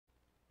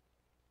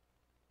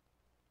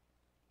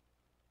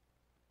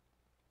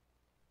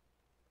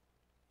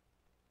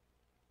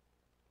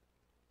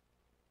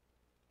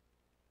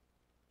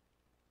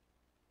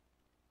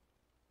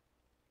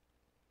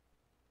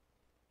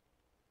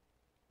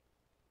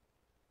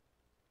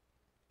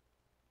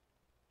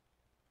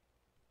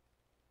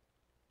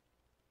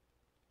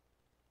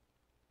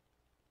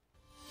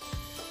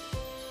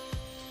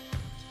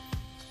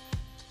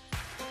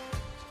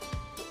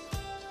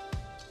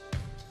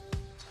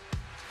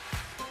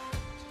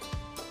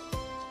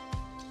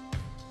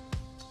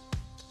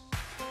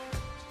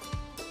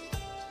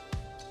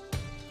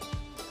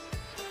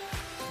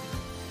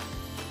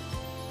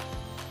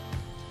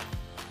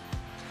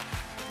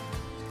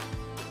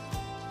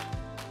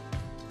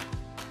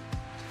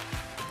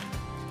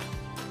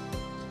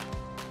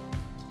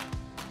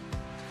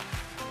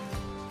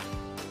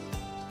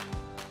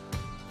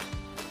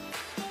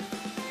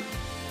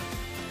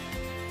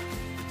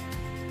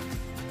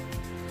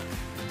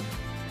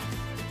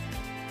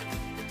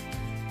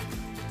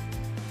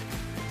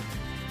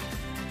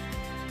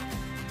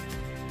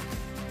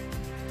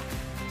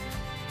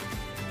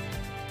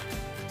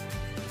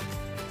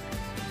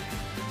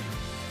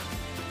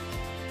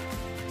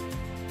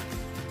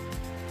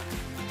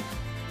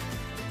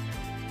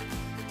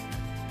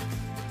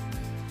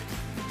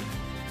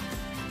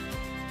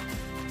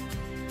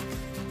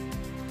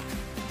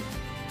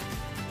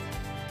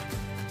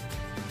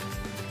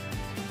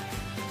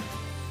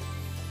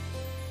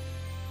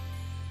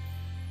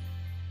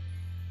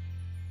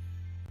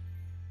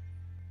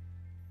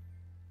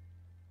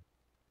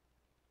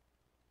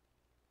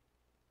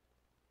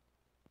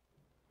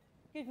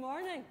Good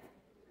morning.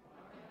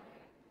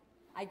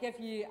 I give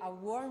you a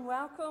warm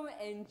welcome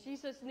in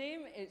Jesus'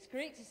 name. It's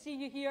great to see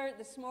you here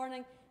this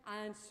morning,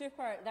 and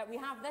super that we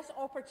have this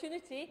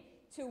opportunity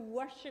to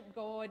worship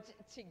God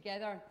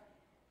together.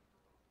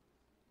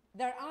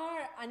 There are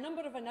a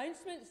number of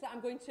announcements that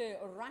I'm going to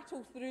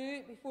rattle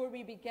through before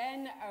we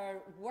begin our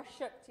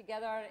worship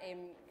together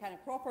kind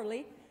of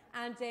properly.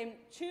 And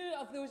two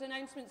of those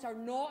announcements are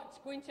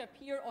not going to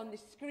appear on the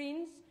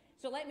screens,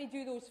 so let me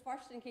do those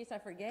first in case I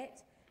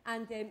forget.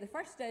 And the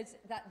first is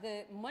that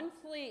the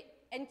monthly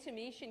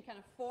intimation kind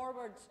of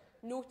forward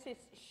notice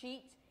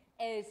sheet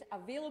is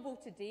available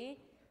today.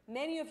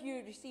 Many of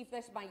you receive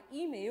this by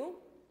email.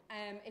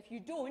 If you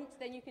don't,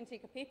 then you can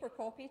take a paper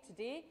copy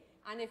today.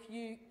 And if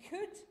you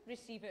could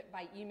receive it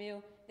by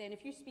email, then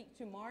if you speak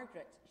to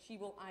Margaret, she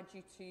will add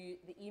you to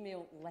the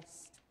email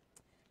list.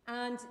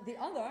 And the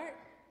other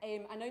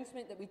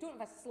announcement that we don't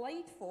have a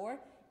slide for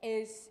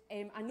is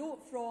a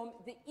note from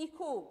the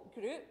Eco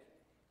Group.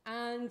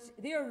 And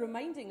they are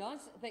reminding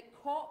us that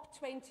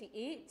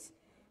COP28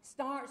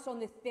 starts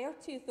on the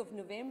 30th of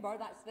November,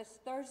 that's this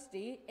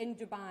Thursday, in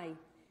Dubai.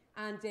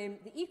 And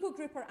the Eco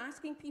Group are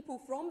asking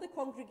people from the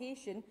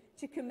congregation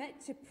to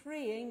commit to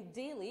praying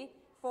daily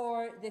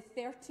for the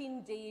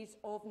 13 days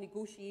of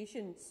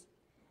negotiations.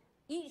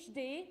 Each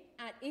day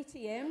at 8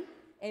 a.m,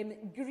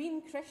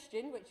 Green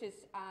Christian, which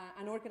is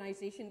an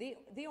organisation,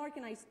 they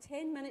organise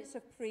 10 minutes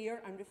of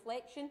prayer and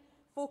reflection,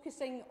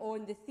 focusing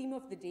on the theme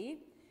of the day.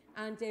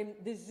 And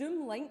the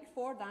Zoom link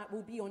for that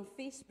will be on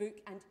Facebook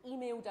and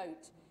emailed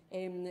out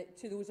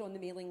to those on the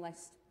mailing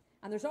list.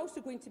 And there's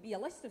also going to be a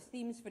list of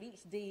themes for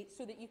each day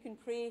so that you can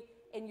pray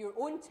in your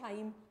own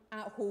time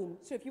at home.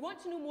 So if you want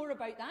to know more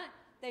about that,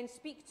 then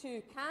speak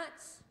to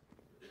Kat,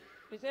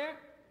 who's there,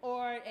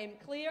 or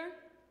Claire,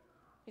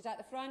 who's at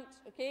the front,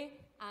 okay?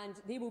 And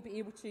they will be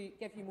able to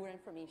give you more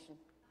information.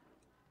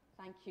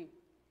 Thank you.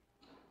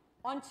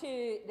 On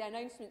to the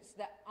announcements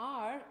that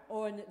are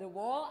on the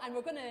wall, and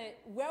we're going to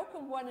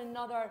welcome one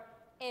another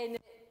in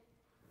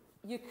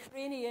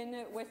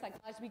Ukrainian with a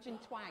Glaswegian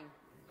twang.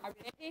 Are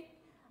we ready?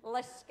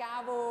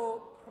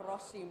 Laskavo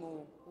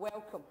prosimo.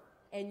 Welcome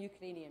in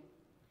Ukrainian.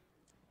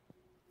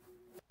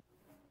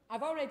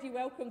 I've already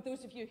welcomed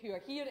those of you who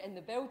are here in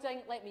the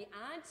building. Let me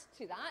add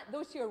to that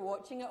those who are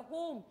watching at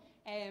home.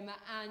 And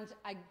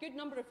a good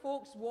number of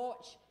folks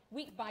watch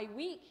week by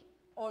week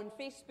on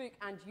Facebook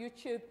and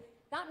YouTube.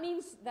 That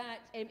means that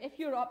if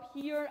you're up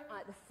here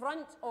at the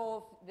front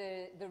of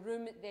the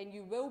room, then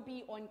you will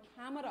be on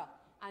camera.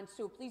 And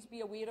so please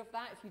be aware of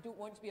that. If you don't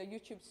want to be a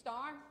YouTube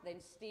star,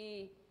 then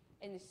stay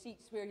in the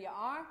seats where you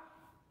are.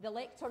 The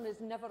lectern is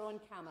never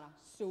on camera,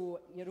 so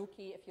you're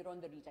okay if you're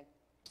on the reading.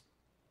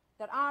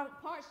 There are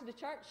parts of the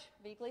church,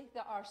 vaguely,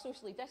 that are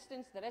socially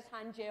distanced. There is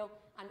hand gel.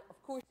 And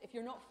of course, if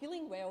you're not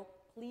feeling well,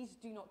 please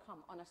do not come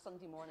on a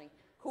Sunday morning.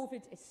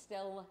 COVID is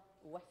still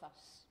with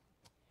us.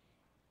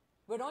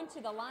 We're on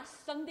to the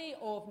last Sunday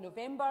of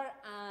November,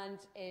 and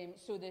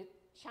so the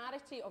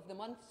charity of the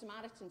month,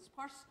 Samaritan's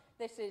Purse,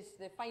 this is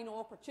the final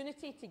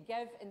opportunity to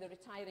give in the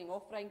retiring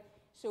offering.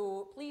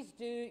 So please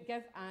do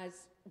give as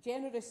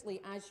generously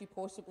as you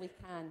possibly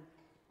can.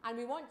 And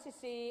we want to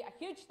say a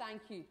huge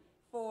thank you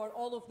for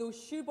all of those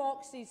shoe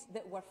boxes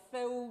that were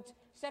filled,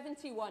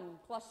 71,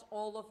 plus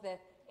all of the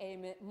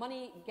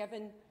money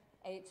given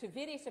to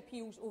various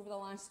appeals over the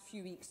last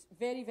few weeks.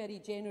 Very, very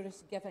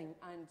generous giving,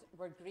 and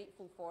we're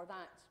grateful for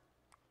that.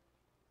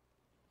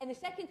 In the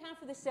second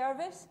half of the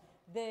service,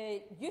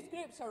 the youth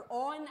groups are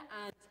on,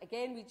 and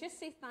again, we just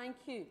say thank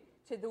you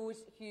to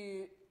those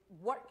who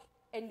work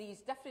in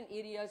these different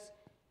areas,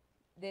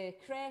 the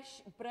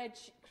creche,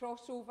 bridge,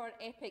 crossover,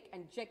 epic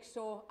and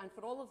jigsaw, and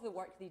for all of the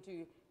work they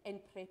do in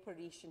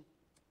preparation.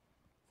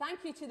 Thank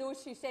you to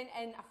those who sent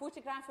in a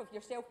photograph of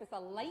yourself with a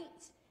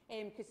light,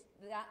 because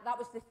that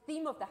was the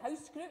theme of the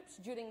house groups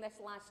during this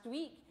last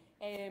week.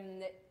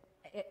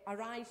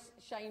 Arise,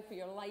 shine, for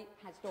your light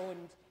has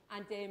dawned.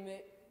 And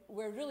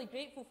we're really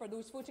grateful for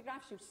those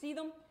photographs. You'll see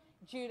them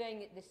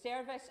during the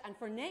service. And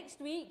for next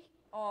week,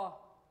 oh,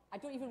 I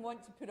don't even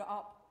want to put it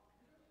up.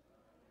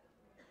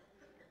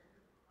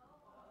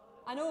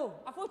 I know,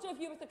 a photo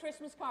of you with a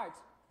Christmas card.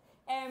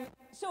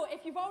 So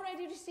if you've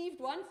already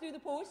received one through the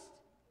post,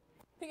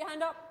 put your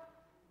hand up.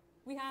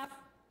 We have.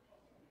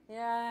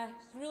 Yeah,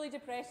 it's really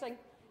depressing.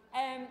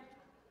 And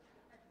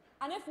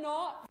if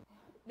not,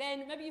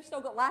 then maybe you've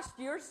still got last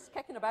year's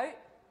kicking about.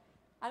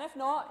 And if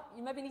not,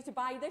 you maybe need to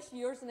buy this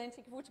year's and then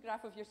take a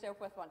photograph of yourself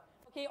with one.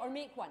 Okay, or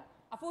make one.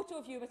 A photo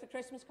of you with a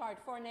Christmas card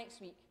for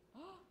next week.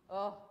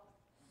 Oh.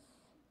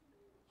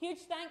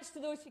 Huge thanks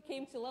to those who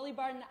came to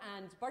Lilliburn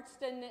and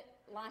Birdston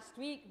last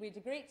week. We had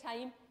a great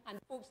time, and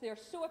folks there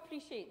so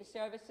appreciate the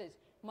services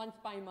month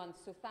by month,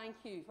 so thank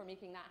you for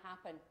making that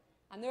happen.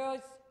 And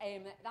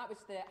that was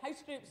the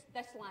house groups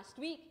this last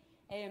week.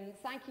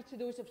 Thank you to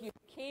those of you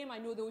who came. I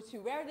know those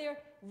who were there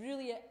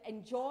really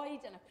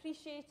enjoyed and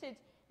appreciated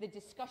the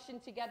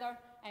discussion together.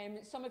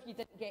 Some of you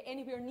didn't get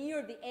anywhere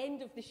near the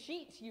end of the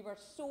sheet. You were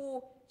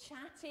so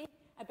chatty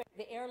about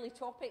the early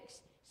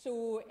topics,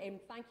 so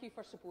thank you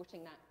for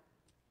supporting that.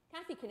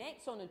 Cafe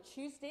Connects on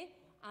Tuesday,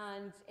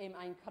 and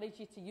I encourage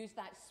you to use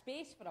that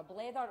space for a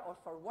blether or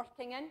for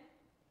working in.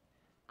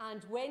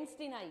 And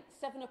Wednesday night,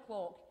 7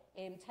 o'clock,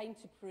 time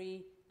to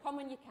pray. Come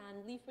when you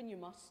can, leave when you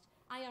must.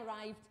 I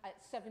arrived at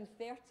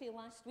 7:30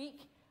 last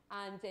week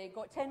and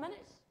got 10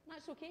 minutes.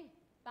 That's okay.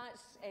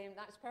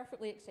 That's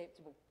perfectly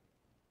acceptable.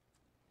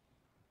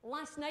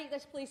 Last night,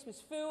 this place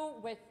was full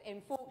with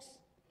folks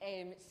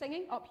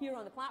singing up here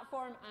on the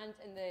platform and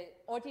in the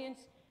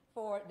audience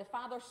for the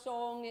Father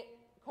Song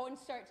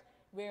concert.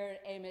 We're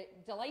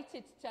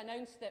delighted to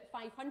announce that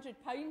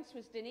 £500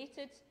 was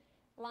donated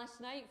last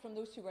night from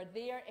those who were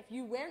there. If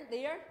you weren't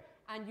there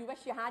and you wish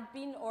you had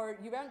been, or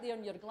you weren't there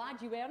and you're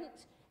glad you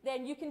weren't,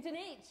 then you can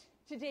donate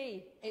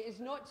today. It is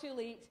not too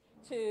late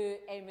to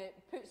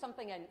put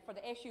something in for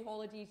the SU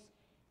Holidays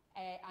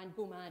and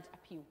Go Mad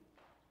appeal.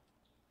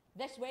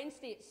 This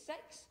Wednesday at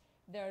 6,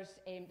 there's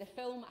the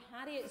film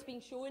Harriet's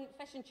being shown,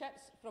 fish and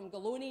chips from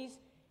Gallones.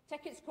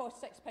 Tickets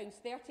cost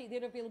 £6.30.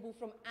 They're available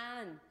from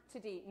Anne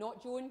today,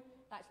 not Joan.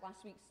 That's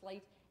last week's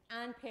slide.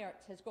 Anne Pert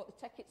has got the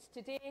tickets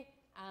today,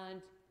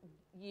 and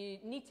you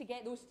need to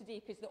get those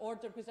today because the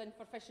order goes in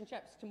for fish and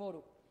chips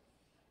tomorrow.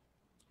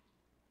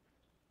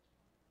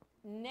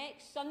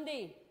 Next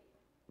Sunday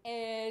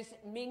is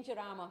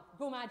Mangerama,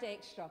 Go Mad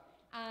Extra,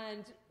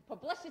 and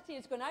publicity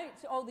has gone out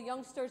to all the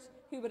youngsters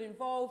who were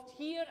involved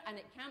here and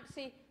at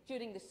Campsie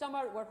during the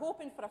summer. We're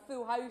hoping for a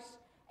full house.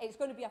 It's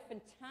going to be a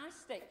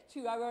fantastic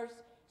 2 hours.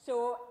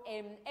 So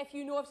if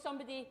you know of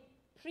somebody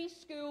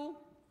preschool,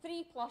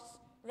 3+,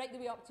 right the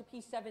way up to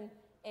P7,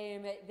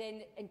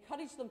 then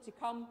encourage them to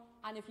come.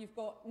 And if you've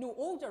got no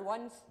older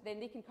ones, then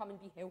they can come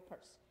and be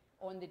helpers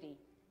on the day.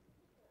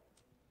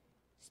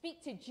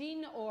 Speak to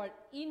Jean or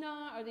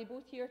Ina. Are they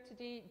both here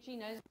today?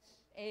 Jean is.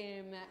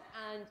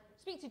 And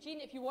speak to Jean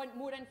if you want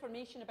more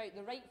information about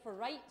the Right for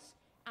Rights,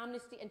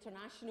 Amnesty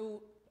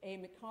International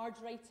card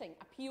writing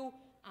appeal,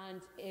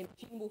 and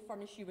Jean will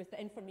furnish you with the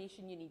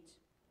information you need.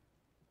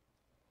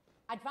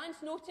 Advance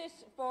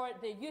notice for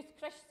the Youth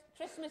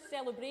Christmas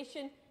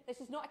celebration.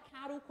 This is not a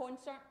carol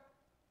concert.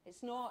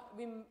 It's not,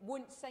 we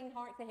won't sing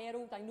Hark the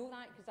Herald. I know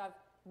that because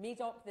I've made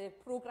up the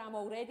programme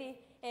already.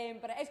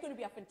 But it is going to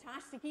be a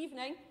fantastic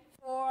evening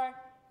for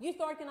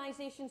youth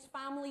organisations,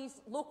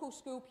 families, local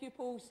school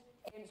pupils.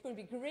 It's going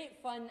to be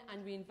great fun,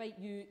 and we invite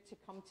you to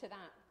come to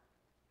that.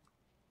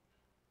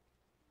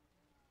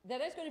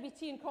 There is going to be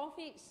tea and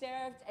coffee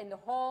served in the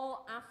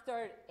hall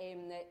after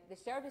the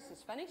service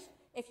is finished.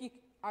 If you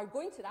are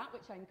going to that,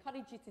 which I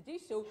encourage you to do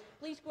so,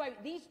 please go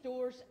out these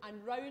doors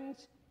and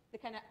round the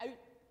kind of out,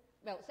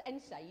 well, it's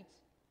inside,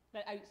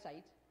 but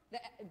outside,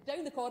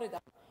 down the corridor,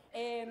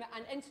 and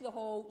into the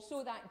hall,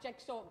 so that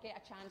Jigsaw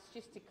get a chance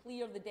just to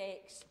clear the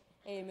decks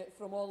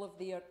from all of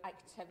their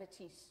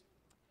activities.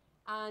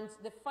 And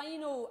the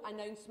final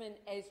announcement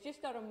is just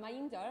a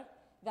reminder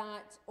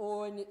that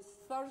on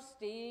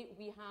Thursday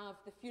we have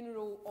the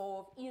funeral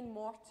of Ian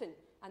Morton,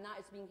 and that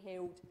is being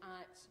held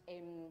at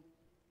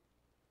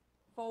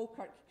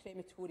Falkirk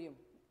Crematorium.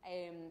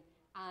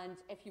 And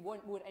if you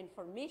want more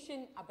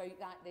information about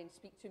that, then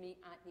speak to me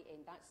at the end.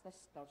 That's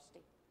this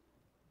Thursday.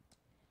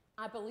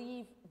 I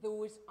believe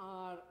those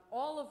are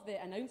all of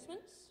the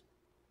announcements.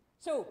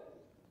 So,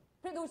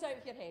 put those out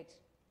of your head.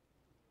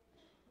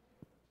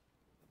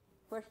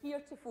 We're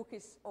here to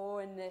focus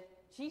on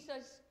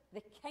Jesus,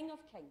 the King of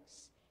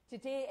Kings.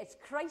 Today it's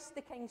Christ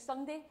the King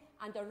Sunday,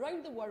 and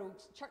around the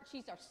world,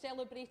 churches are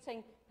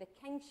celebrating the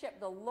kingship,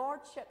 the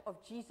lordship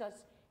of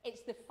Jesus.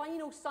 It's the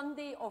final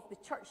Sunday of the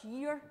church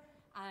year,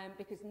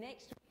 because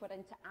next week we're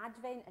into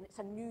Advent, and it's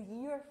a new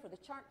year for the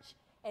church.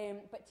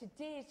 But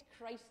today is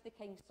Christ the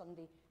King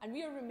Sunday, and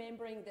we are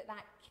remembering that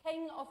that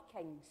King of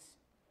Kings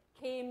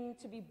came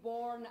to be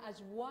born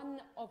as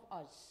one of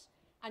us.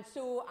 And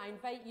so I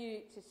invite you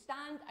to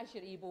stand as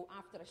you're able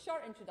after a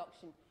short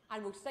introduction,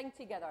 and we'll sing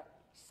together.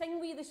 Sing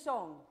we the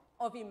song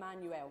of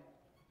Emmanuel.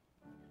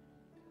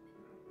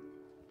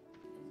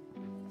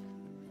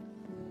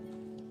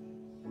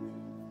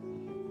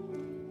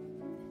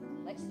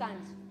 Let's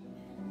stand.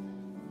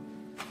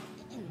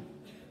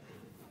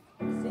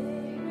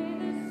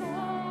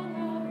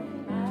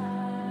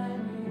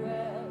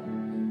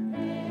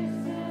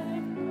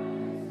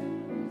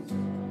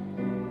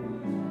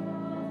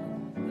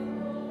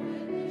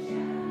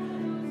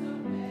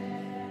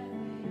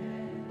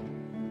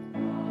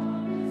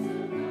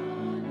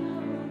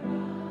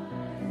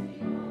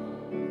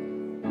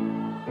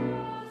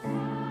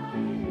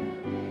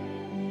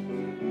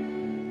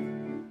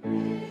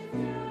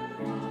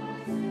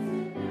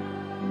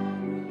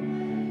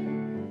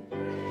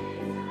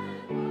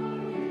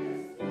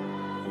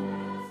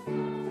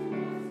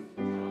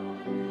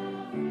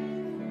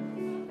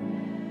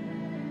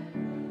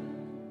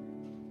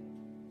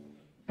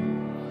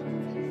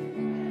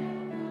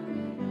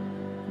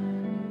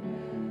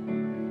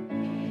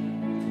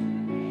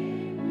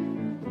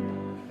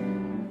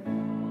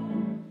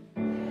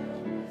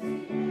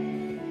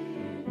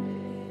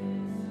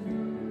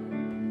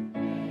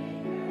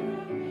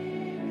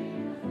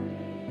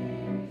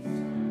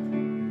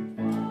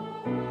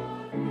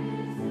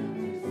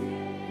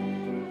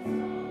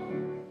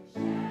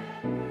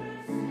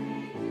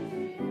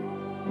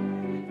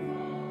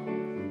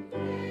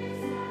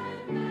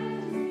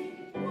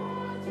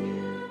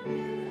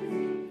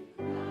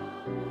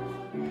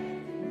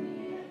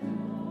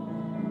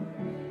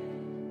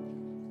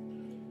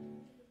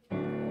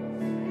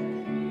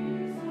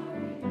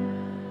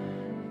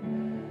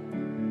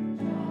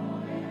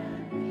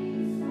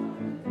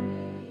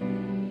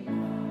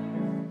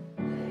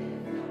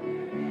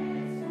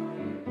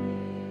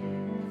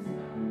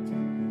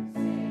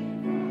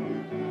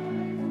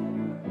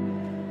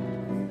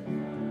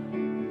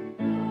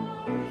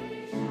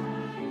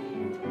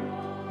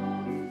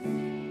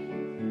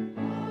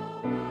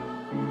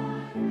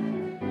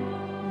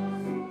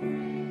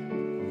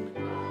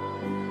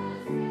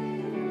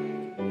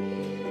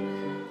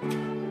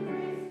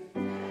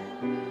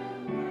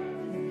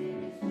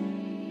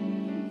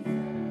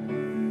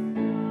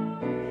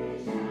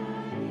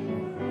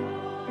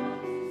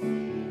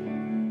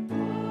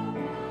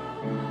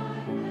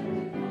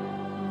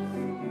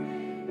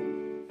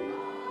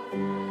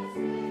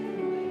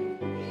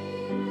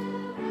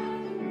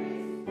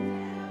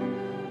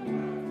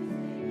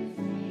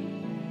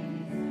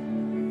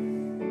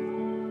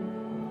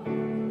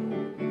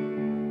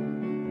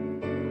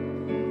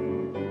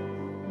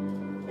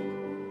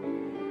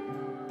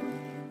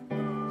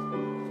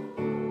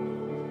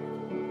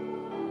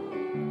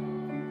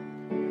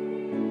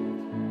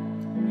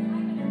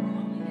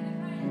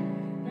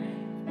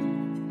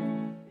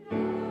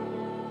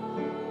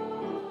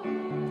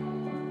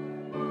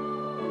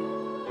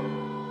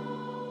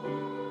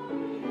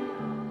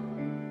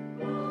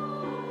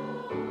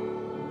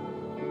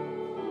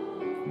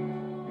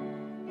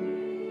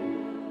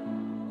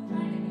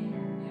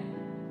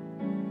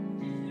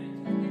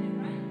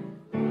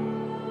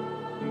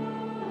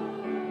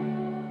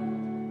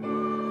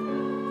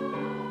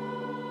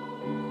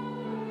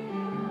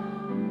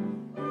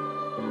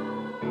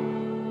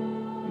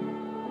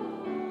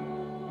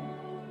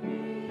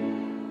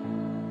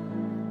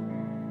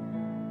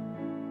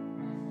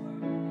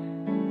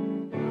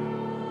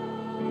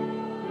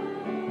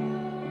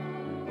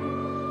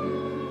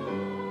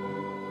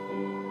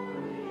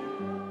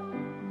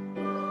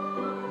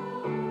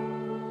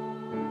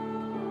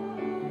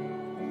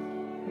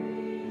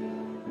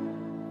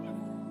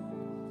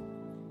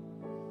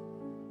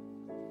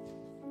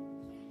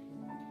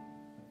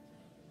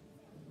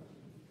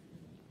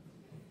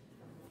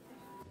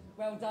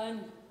 Well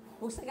done.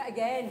 We'll sing it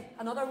again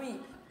another week,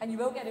 and you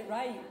will get it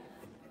right.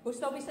 We'll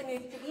still be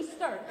singing to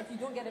Easter if you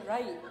don't get it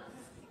right.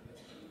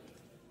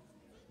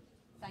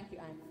 Thank you,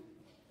 Anne.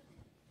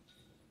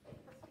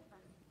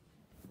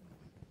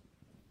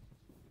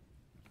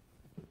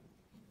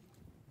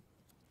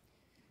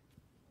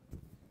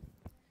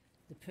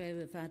 The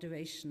prayer of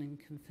adoration and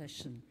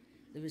confession.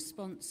 The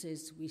response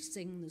is, we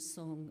sing the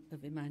song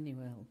of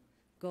Emmanuel.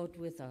 God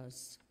with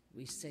us,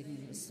 we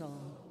sing the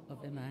song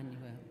of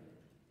Emmanuel.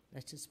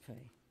 Let us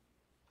pray.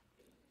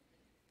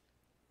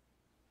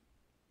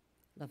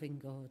 Loving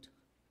God,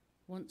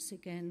 once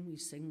again we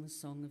sing the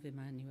song of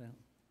Emmanuel.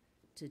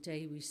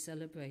 Today we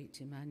celebrate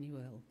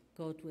Emmanuel,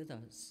 God with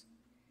us.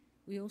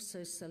 We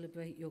also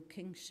celebrate your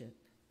kingship,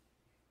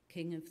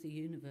 King of the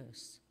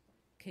universe,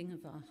 King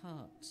of our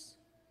hearts.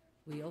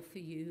 We offer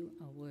you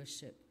our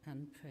worship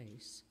and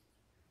praise.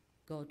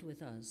 God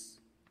with us,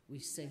 we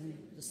sing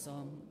the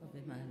song of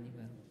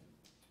Emmanuel.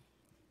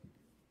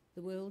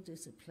 The world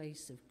is a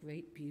place of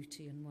great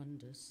beauty and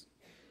wonders.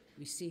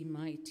 We see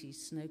mighty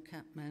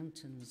snow-capped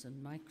mountains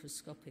and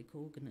microscopic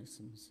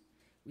organisms.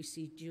 We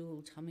see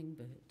jeweled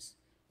hummingbirds,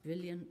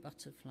 brilliant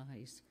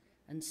butterflies,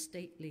 and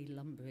stately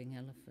lumbering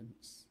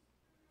elephants.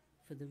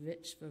 For the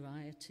rich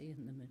variety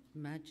and the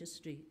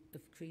majesty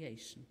of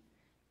creation,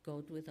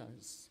 God with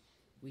us,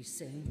 we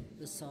sing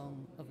the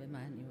song of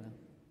Emmanuel.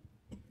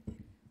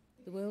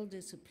 The world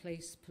is a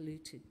place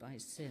polluted by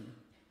sin,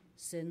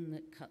 sin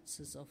that cuts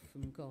us off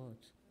from God,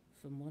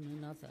 from one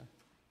another,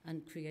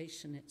 and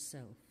creation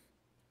itself.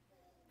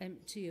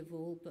 Empty of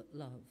all but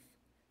love,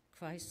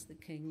 Christ the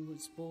King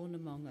was born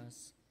among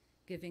us,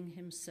 giving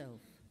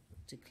himself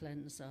to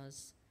cleanse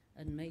us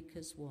and make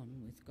us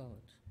one with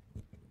God.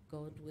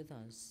 God with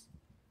us,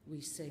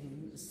 we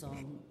sing the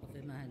song of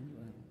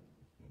Emmanuel.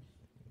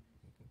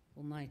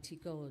 Almighty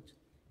God,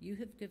 you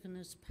have given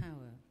us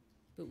power,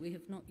 but we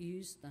have not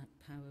used that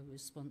power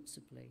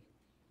responsibly.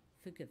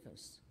 Forgive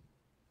us.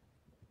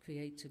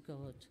 Creator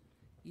God,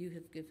 you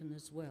have given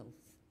us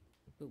wealth,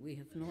 but we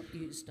have not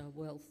used our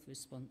wealth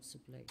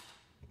responsibly.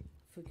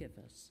 Forgive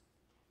us.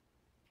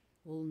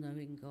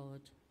 All-knowing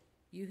God,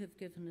 you have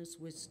given us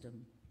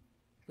wisdom,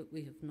 but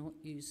we have not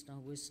used our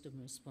wisdom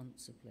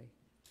responsibly.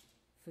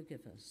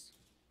 Forgive us.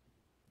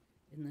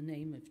 In the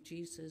name of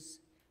Jesus,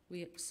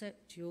 we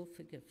accept your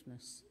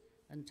forgiveness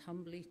and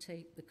humbly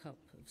take the cup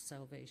of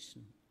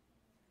salvation.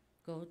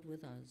 God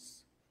with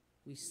us,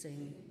 we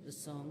sing the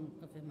song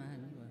of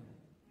Emmanuel.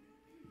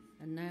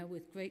 And now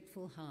with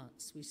grateful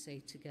hearts we say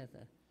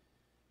together,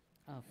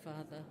 Our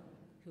Father,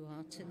 who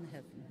art in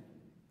heaven,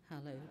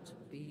 hallowed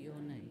be your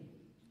name.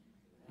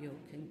 Your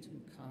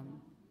kingdom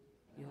come,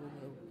 your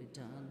will be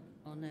done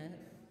on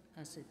earth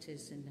as it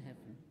is in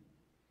heaven.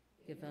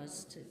 Give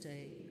us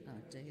today our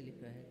daily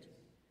bread.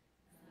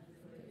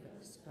 Forgive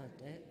us our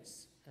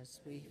debts as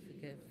we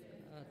forgive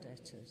our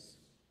debtors.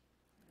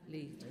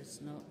 Lead us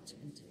not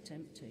into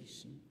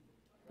temptation,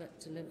 but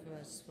deliver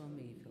us from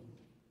evil.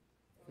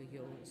 For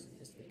yours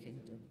is the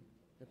kingdom,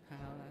 the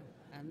power,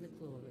 and the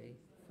glory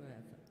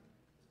forever.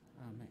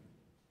 Amen.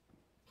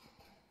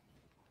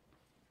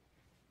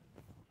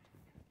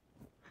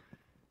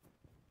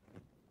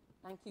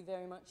 Thank you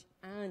very much,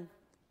 Anne.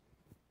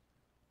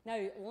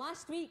 Now,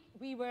 last week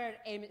we were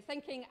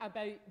thinking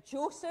about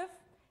Joseph,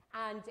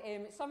 and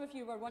some of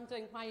you were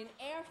wondering why on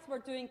earth we're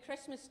doing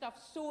Christmas stuff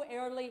so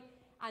early,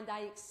 and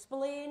I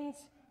explained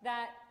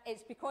that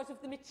it's because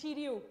of the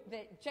material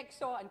that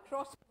Jigsaw and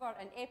Crossover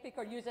and Epic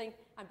are using,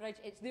 and Bridge,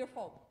 it's their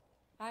fault.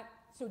 Right?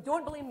 So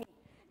don't blame me.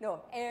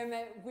 No,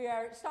 we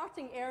are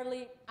starting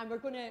early, and we're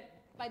going to,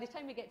 by the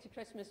time we get to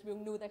Christmas,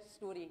 we'll know this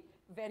story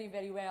very,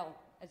 very well,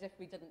 as if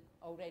we didn't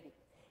already.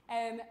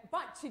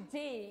 But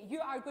today, you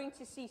are going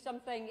to see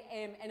something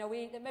in a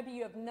way that maybe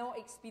you have not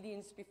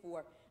experienced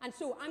before. And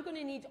so I'm going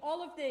to need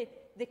all of the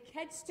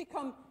kids to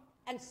come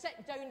and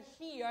sit down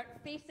here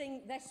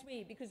facing this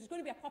way, because there's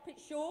going to be a puppet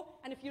show,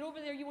 and if you're over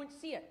there, you won't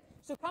see it.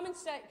 So come and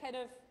sit kind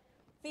of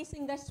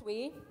facing this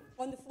way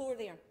on the floor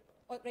there.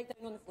 Oh, right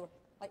down on the floor,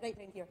 like right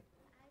down here.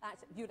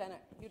 That's it. You're in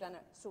it. You're in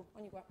it. So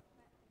on you go.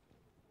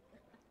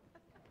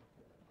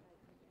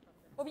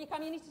 Over you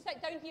come. You need to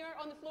sit down here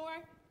on the floor.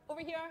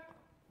 Over here.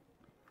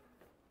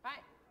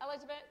 Right,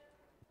 Elizabeth.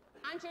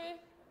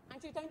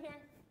 Andrew down here.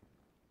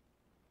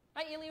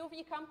 Right, Ailey, over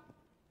you come.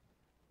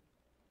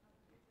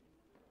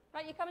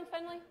 Right, you coming,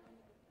 Finlay?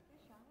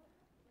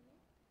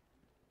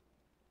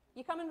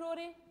 You coming,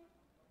 Rory?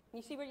 Can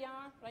you see where you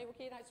are? Right,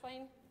 okay, that's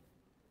fine.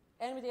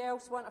 Anybody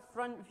else want a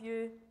front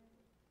view?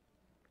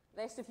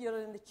 The rest of you are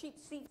in the cheap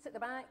seats at the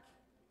back.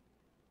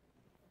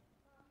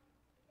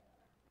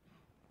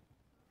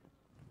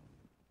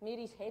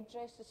 Mary's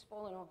headdress has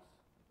fallen off.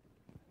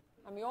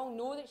 And we all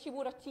know that she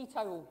wore a tea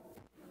towel.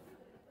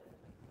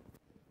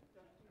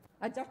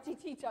 A dirty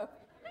tea towel.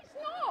 It's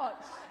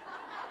not!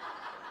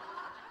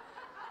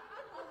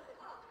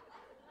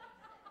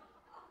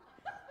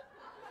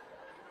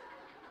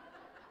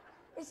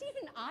 It's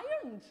even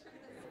ironed.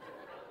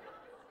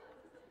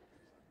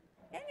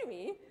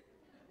 Anyway,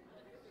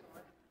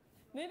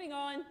 moving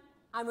on,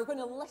 and we're going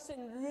to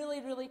listen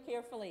really, really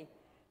carefully.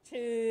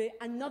 to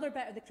another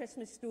bit of the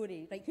Christmas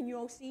story. Right, can you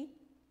all see?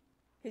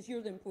 Because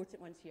you're the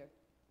important ones here.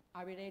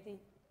 Are we ready?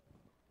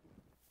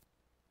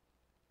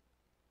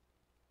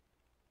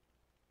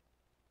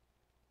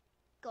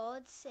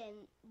 God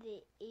sent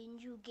the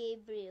angel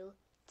Gabriel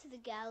to the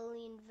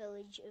Galilean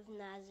village of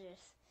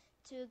Nazareth,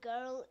 to a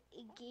girl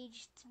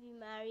engaged to be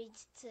married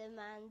to a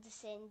man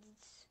descended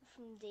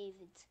from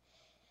David.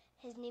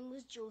 His name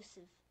was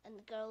Joseph, and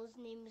the girl's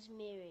name was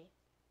Mary.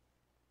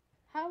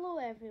 Hello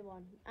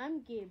everyone,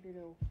 I'm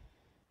Gabriel.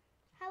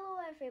 Hello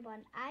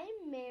everyone,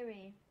 I'm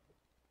Mary.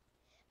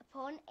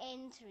 Upon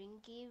entering,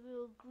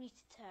 Gabriel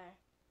greeted her.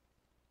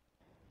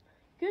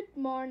 Good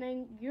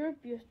morning, you're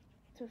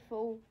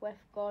beautiful with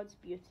God's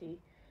beauty.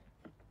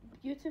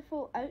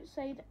 Beautiful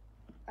outside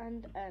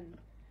and in.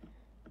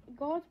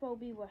 God will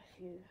be with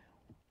you.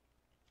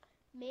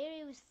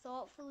 Mary was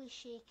thoughtfully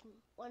shaken,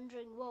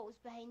 wondering what was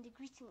behind a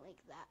greeting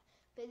like that,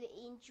 but the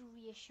angel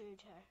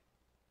reassured her.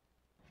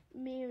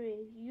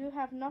 Mary, you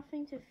have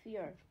nothing to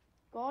fear.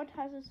 God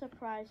has a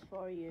surprise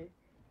for you.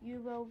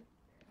 You will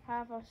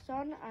have a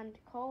son and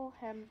call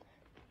him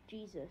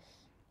Jesus.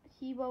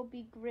 He will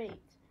be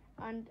great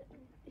and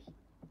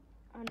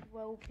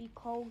will be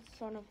called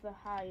Son of the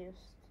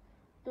Highest.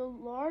 The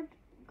Lord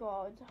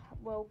God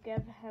will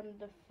give him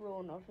the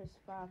throne of his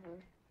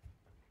father,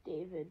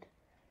 David.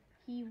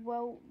 He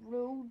will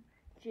rule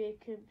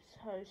Jacob's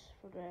house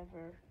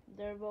forever.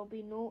 There will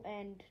be no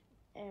end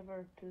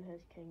ever to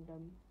his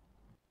kingdom.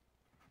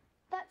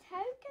 But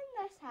how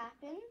can this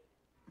happen?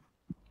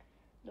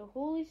 The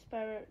Holy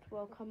Spirit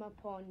will come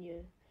upon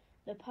you.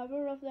 The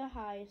power of the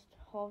Highest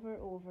hover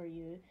over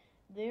you.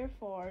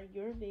 Therefore,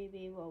 your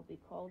baby will be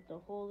called the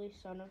Holy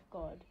Son of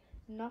God.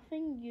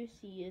 Nothing you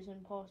see is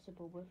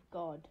impossible with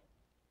God.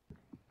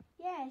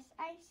 Yes,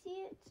 I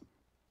see it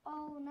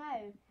all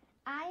now.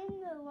 I am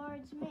the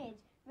Lord's maid,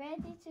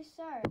 ready to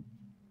serve.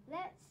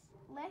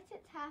 Let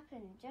it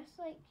happen, just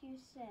like you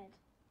said.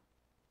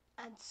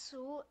 And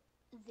so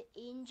the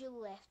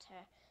angel left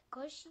her.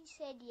 Because she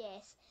said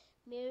yes,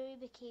 Mary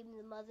became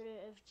the mother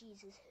of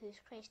Jesus, who is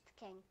Christ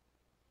the King.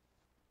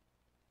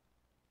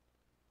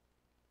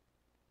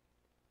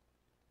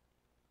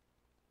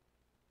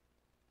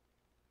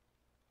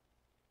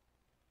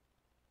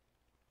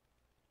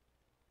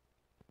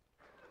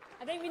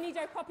 I think we need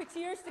our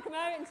puppeteers to come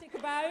out and take a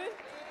bow.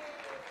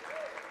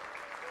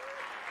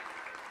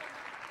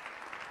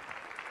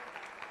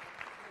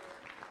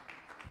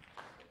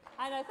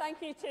 And a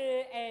thank you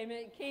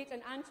to Kate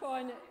and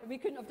Anton. We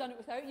couldn't have done it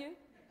without you.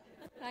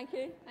 Thank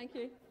you, thank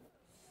you.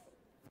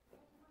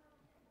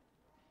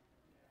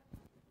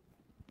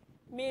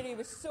 Mary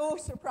was so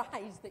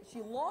surprised that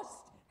she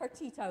lost her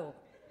tea towel.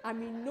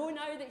 And we know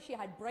now that she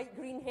had bright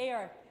green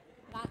hair.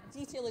 That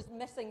detail is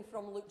missing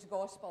from Luke's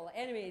Gospel.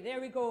 Anyway, there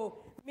we go.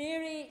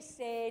 Mary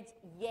said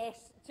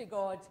yes to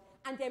God.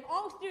 And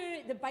all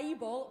through the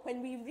Bible,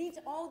 when we read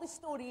all the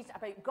stories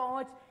about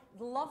God's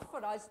love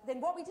for us,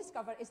 then what we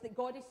discover is that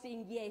God is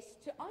saying yes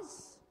to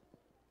us.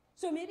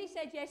 So Mary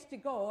said yes to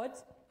God,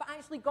 but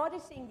actually God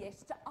is saying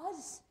yes to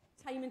us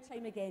time and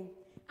time again.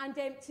 And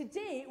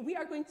today we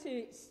are going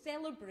to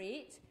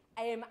celebrate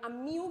a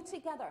meal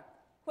together,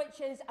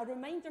 which is a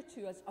reminder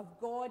to us of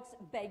God's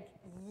big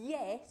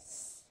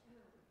yes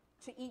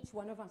to each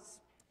one of us.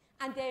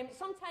 And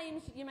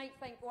sometimes you might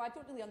think, well, I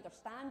don't really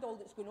understand all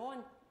that's going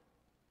on.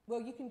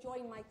 Well, you can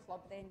join my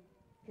club then,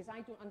 because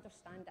I don't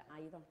understand it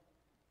either.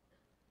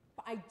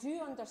 But I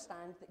do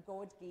understand that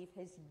God gave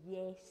his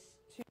yes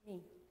to me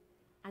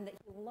and that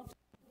he loves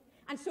me.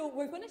 And so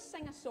we're going to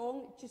sing a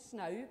song just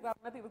now. Well,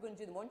 maybe we're going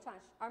to do the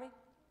montage, are we?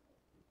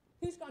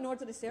 Who's got an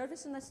order of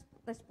service in this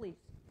place?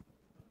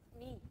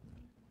 Me,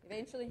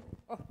 eventually.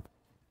 Oh.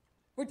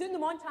 We're doing the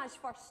montage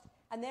first,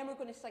 and then we're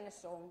going to sing a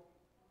song.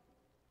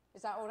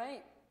 Is that all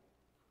right?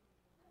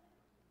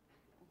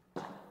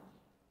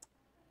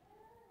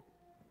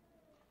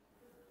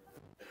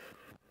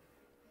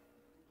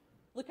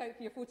 Look out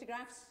for your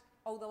photographs.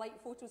 All the light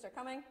photos are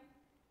coming.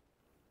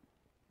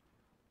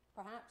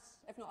 Perhaps.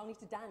 If not, I'll need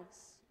to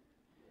dance.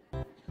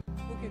 Oh,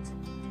 good.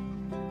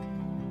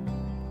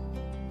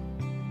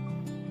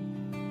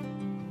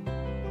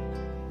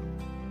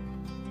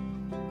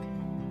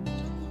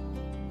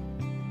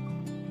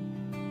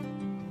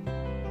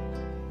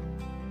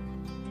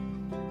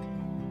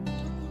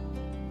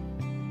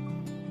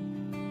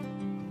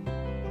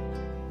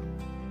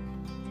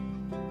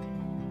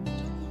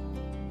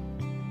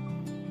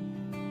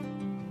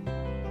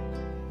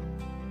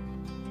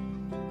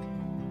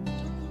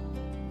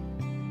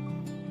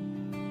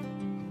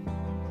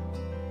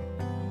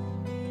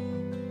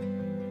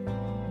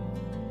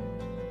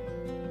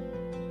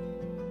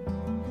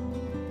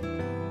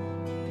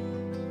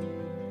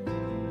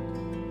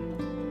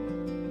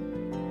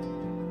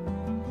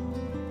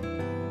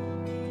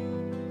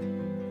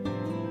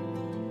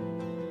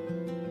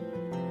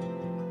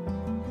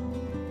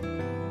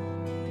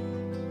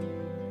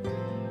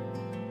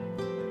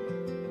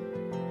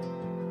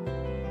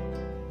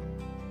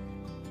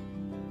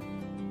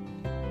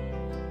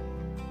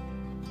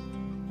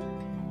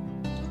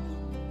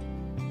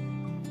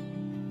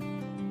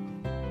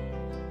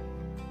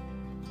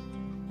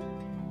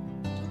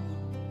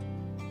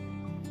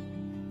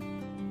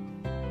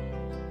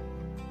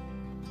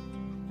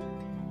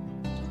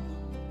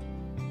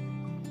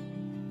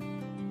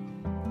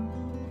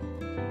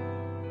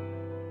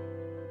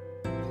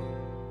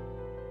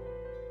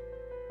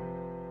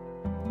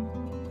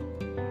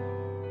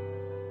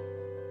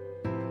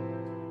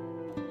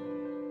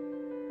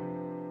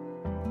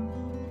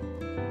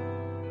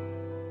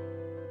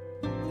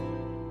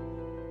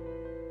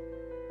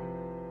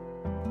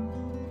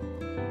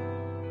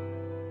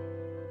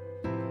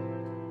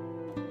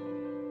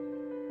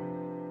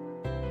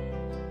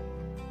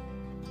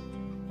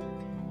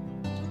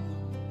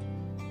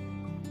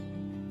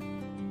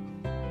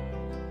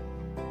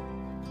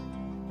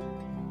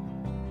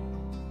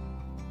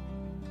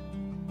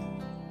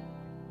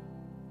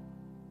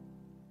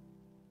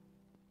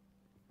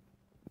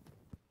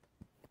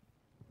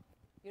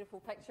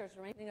 Beautiful pictures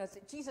reminding us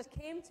that Jesus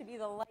came to be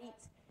the light.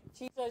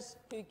 Jesus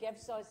who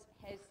gives us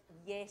his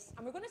yes.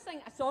 And we're going to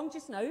sing a song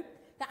just now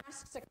that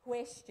asks a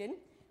question.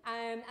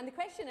 And the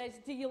question is,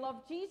 do you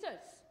love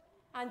Jesus?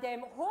 And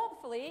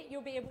hopefully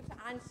you'll be able to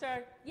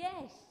answer,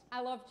 yes,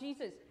 I love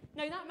Jesus.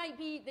 Now that might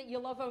be that you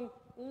love him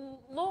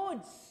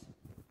loads.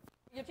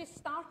 You're just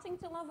starting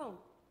to love him.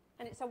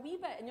 And it's a wee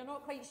bit and you're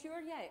not quite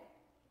sure yet.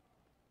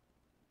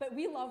 But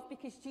we love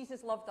because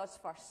Jesus loved us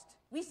first.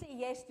 We say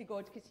yes to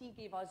God because he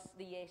gave us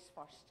the yes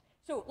first.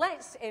 So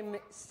let's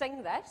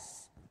sing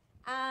this.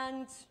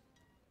 And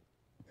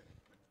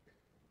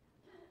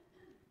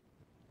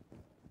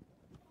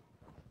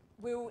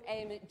we'll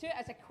do it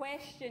as a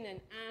question and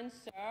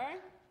answer.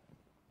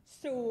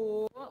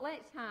 So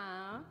let's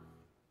have,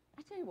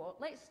 I tell you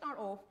what, let's start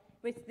off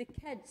with the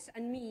kids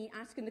and me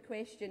asking the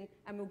question,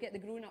 and we'll get the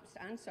grown-ups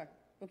to answer,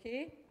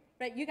 okay?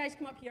 Right, you guys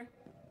come up here.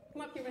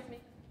 Come up here with me.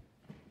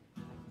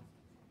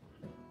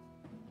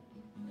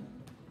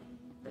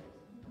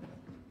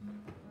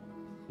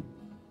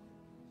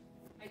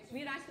 Right, so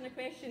we're asking a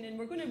question, and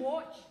we're going to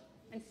watch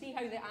and see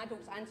how the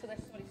adults answer this.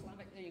 Sorry,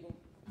 Slavic, there you go.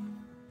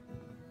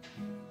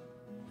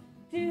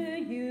 Do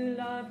you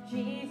love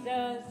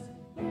Jesus?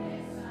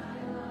 Yes, I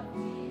love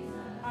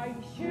Jesus. Are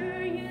you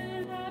sure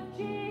you love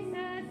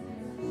Jesus?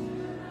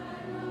 Sure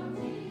I love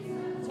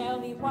Jesus. Tell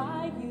me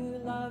why you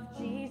love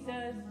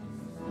Jesus.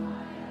 Why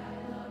I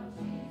love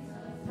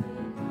Jesus.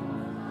 Because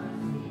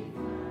he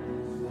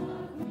first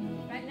loved me.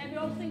 Right, now we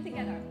all sing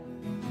together.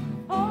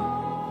 Oh,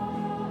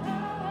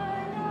 how I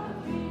love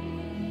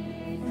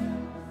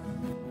Jesus.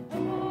 Oh,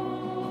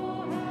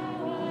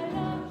 how I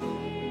love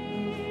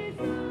Jesus.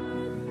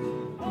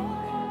 Oh,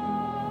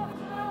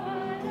 how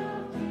I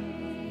love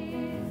Jesus.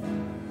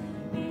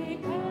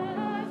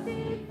 Because he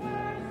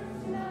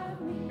first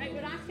loved me. Right,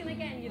 we're asking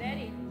again. You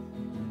ready?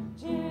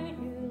 Do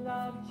you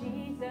love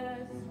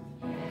Jesus?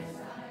 Yes,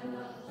 I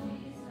love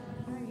Jesus.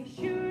 Are you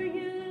sure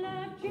you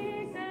love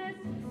Jesus?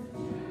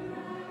 Sure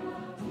I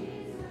love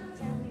Jesus.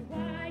 Tell me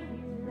why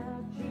you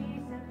love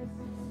Jesus.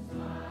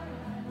 Why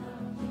I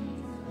love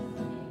Jesus.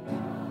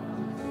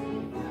 Because he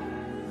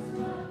first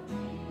loved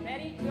me.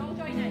 Ready? We all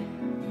join in.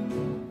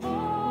 Oh,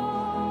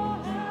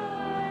 how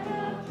I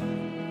love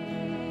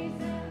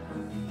Jesus.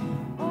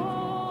 Oh,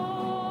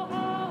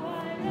 how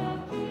I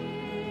love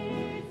Jesus.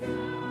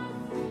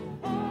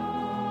 Oh,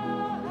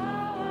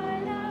 how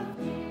I love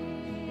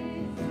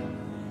Jesus.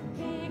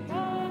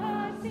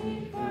 Because he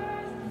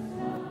first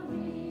loved me.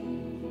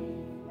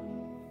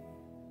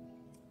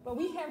 Well,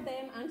 we heard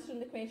them answering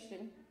the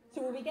question.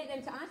 So will we get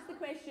them to ask the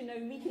question now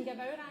and we can give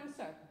our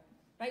answer?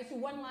 Right, so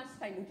one last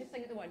time. We'll just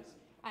sing it at once.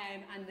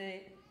 And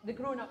the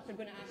grown-ups are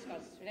going to ask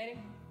us. Ready?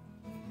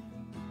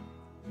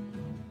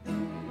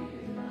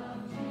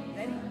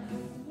 Ready?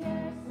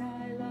 Yes,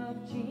 I love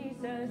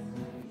Jesus.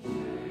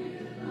 Sure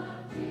you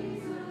love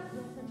Jesus.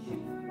 Yes, I'm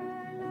sure I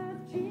love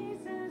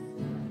Jesus.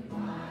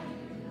 Why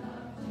you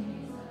love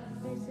Jesus?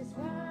 This is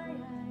why I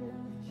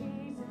love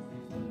Jesus.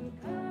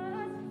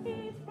 Because he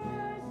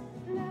first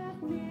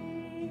loved me.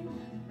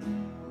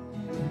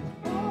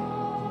 Oh,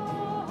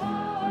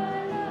 how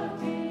I love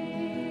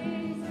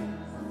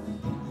Jesus.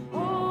 Oh,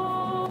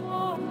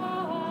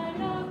 how I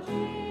love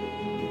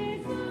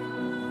Jesus.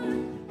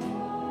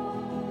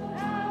 Oh,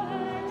 how I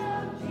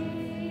love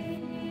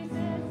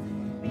Jesus.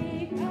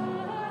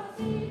 Because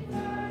he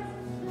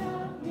first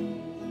loved me.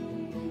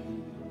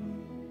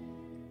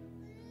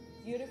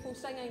 Beautiful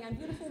singing and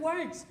beautiful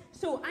words.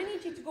 So I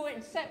need you to go out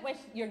and sit with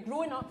your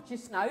grown-up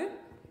just now.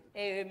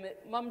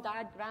 Mum,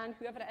 Dad, Gran,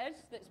 whoever it is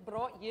that's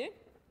brought you.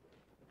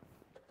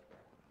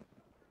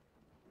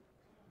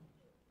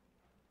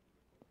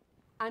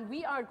 And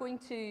we are going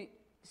to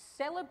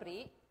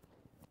celebrate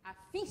a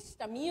feast,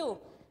 a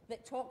meal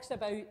that talks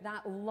about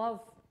that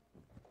love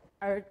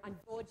and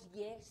God's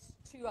yes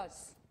to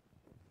us.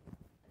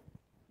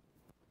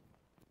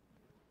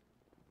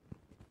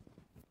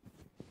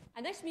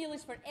 And this meal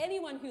is for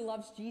anyone who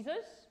loves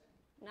Jesus.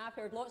 Now I've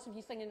heard lots of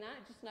you singing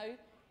that just now.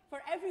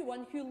 For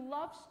everyone who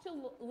longs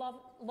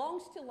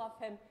to love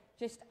him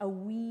just a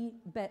wee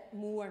bit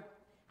more.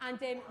 And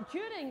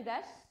during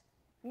this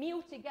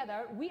meal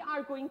together, we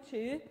are going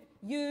to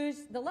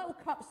use the little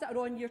cups that are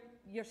on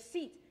your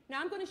seat.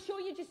 Now I'm going to show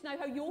you just now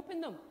how you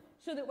open them,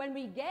 so that when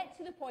we get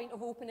to the point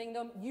of opening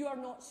them, you are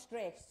not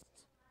stressed.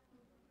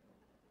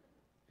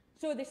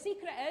 So the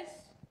secret is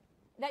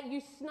that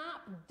you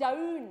snap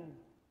down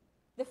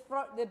the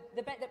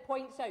bit that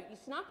points out. You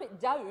snap it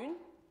down,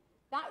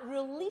 that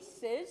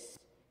releases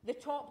the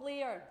top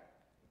layer,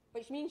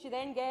 which means you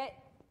then get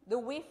the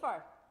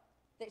wafer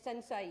that's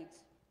inside,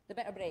 the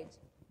bit of bread.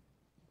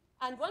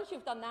 And once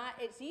you've done that,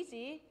 it's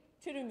easy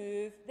to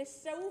remove the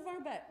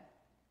silver bit,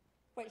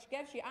 which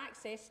gives you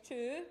access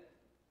to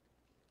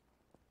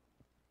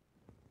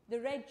the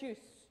red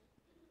juice,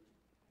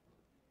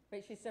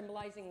 which is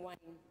symbolising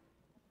wine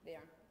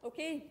there.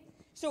 Okay?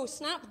 So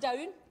snap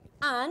down,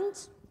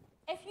 and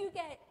if you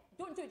get,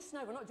 don't do it just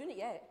now, we're not doing it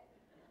yet.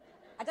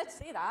 I did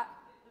say that.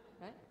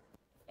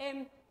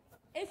 Right?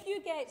 If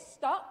you get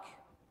stuck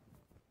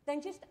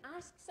then just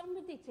ask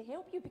somebody to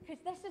help you, because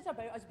this is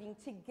about us being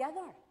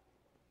together,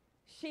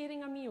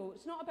 sharing a meal.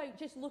 It's not about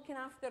just looking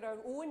after our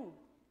own,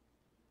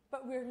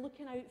 but we're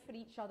looking out for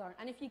each other.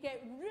 And if you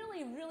get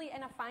really, really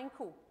in a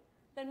fanco,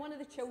 then one of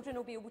the children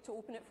will be able to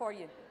open it for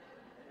you,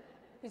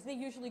 because they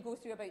usually go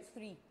through about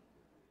 3.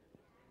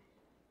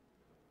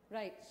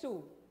 Right,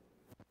 so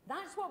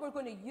that's what we're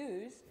going to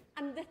use,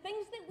 and the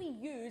things that we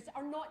use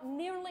are not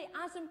nearly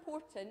as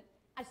important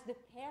as the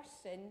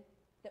person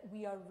that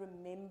we are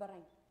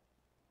remembering.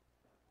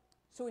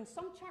 So in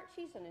some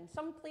churches and in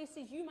some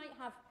places, you might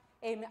have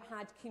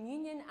had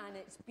communion and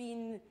it's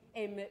been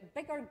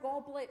bigger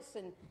goblets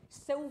and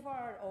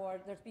silver, or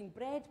there's been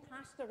bread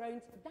passed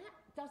around. That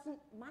doesn't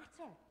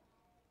matter.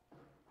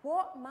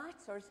 What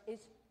matters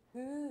is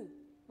who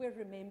we're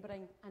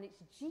remembering, and it's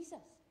Jesus,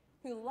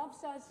 who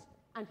loves us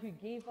and who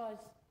gave us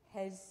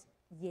his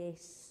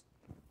yes.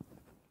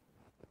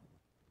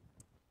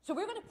 So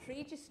we're going to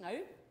pray just now,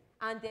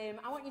 and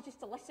I want you just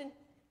to listen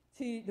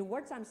to the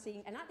words I'm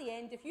saying, and at the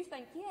end, if you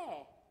think,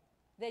 yeah,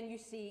 then you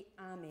say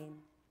amen.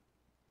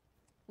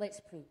 Let's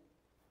pray.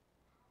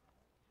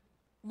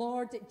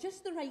 Lord, at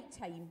just the right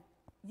time,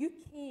 you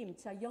came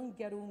to a young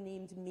girl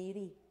named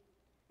Mary,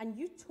 and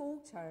you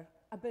told her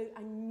about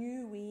a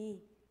new way.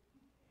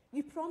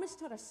 You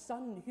promised her a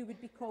son who would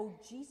be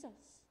called Jesus.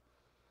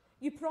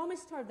 You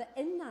promised her that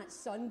in that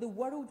son, the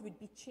world would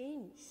be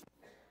changed.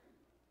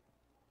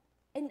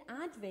 In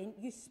Advent,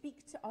 you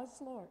speak to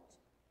us, Lord,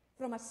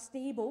 from a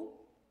stable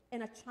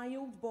in a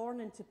child born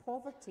into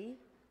poverty,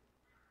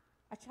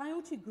 a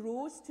child who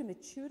grows to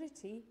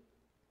maturity,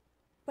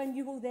 when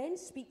you will then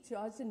speak to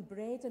us in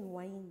bread and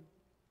wine,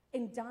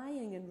 in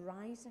dying and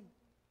rising.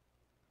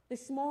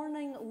 This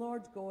morning,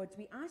 Lord God,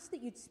 we ask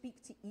that you'd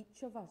speak to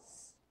each of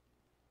us,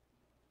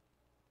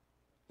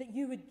 that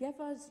you would give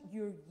us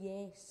your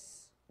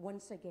yes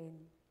once again,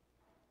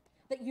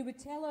 that you would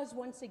tell us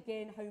once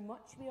again how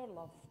much we are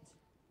loved,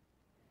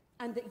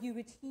 and that you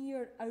would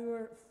hear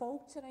our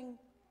faltering,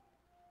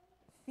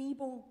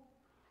 feeble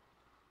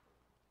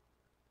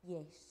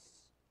yes,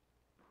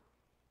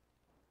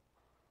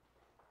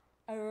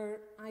 our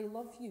I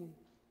love you,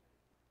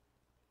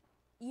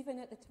 even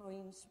at the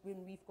times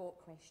when we've got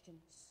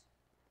questions.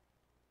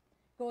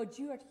 God,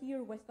 you are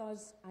here with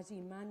us as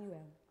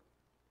Emmanuel.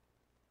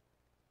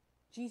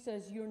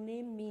 Jesus, your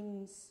name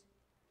means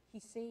he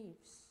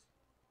saves.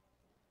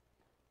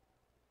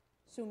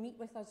 So meet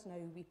with us now,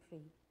 we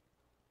pray,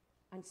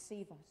 and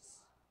save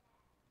us.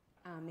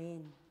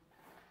 Amen.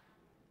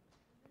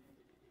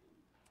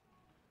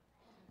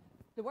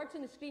 The words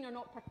on the screen are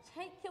not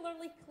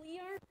particularly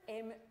clear.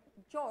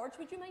 George,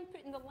 would you mind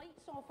putting the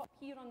lights off up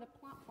here on the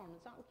platform?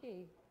 Is that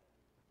okay?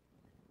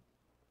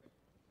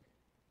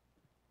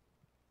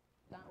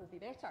 That will be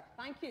better.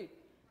 Thank you.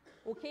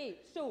 Okay,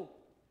 so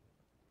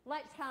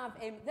let's have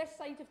this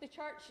side of the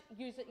church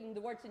using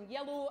the words in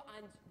yellow,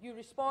 and you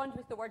respond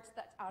with the words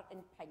that are in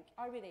pink.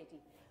 Are we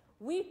ready?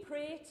 We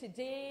pray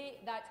today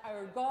that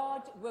our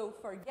God will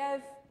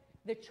forgive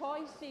the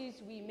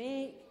choices we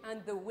make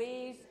and the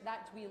ways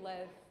that we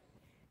live,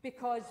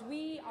 because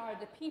we are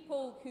the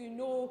people who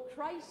know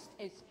Christ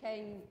is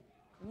King.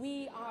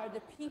 We are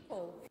the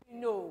people who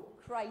know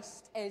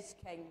Christ is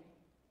King.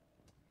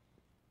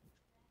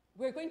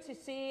 We're going to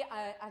say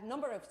a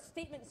number of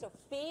statements of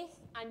faith,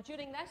 and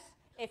during this,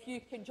 if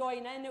you can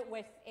join in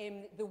with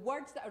the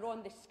words that are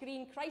on the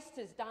screen: Christ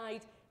has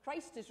died,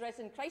 Christ is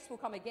risen, Christ will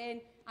come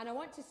again. And I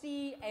want to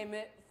see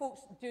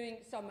folks doing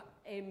some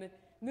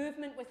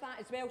movement with that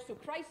as well. So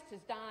Christ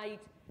has died,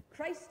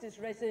 Christ is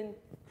risen,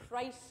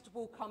 Christ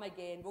will come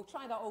again. We'll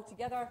try that all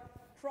together.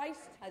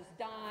 Christ has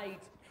died,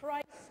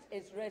 Christ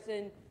is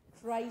risen,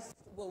 Christ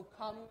will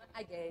come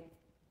again.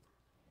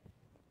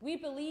 We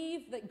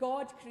believe that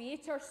God,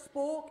 Creator,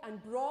 spoke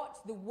and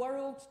brought the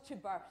world to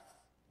birth.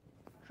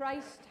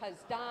 Christ has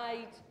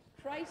died,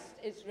 Christ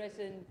is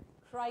risen,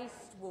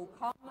 Christ will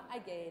come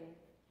again.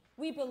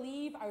 We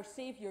believe our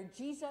Saviour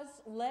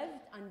Jesus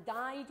lived and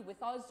died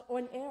with us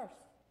on earth.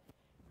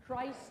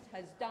 Christ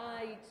has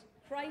died,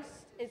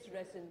 Christ is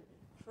risen,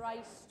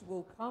 Christ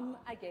will come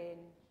again.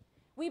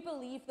 We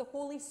believe the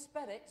Holy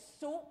Spirit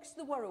soaks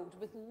the world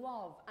with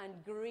love and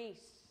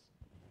grace.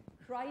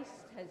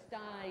 Christ has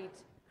died,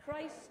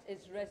 Christ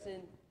is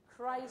risen,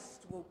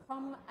 Christ will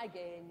come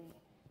again.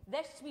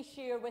 This we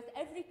share with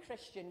every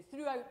Christian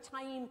throughout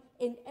time,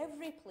 in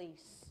every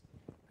place.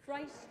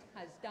 Christ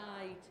has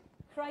died,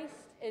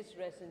 Christ is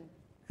risen,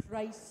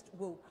 Christ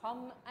will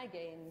come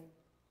again.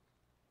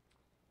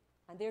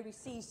 And there we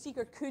see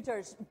Sigurd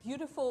Kuder's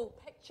beautiful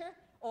picture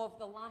of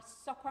the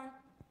Last Supper.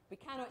 We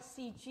cannot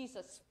see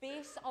Jesus'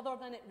 face other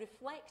than it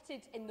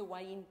reflected in the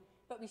wine,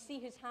 but we see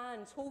his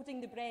hands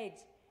holding the bread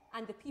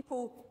and the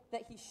people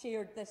that he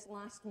shared this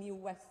last meal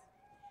with.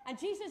 And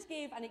Jesus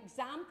gave an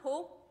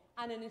example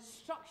and an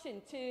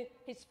instruction to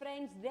his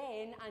friends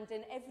then and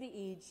in every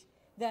age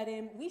that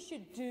we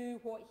should do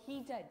what he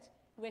did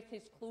with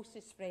his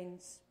closest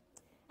friends.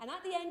 And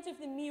at the end of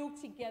the meal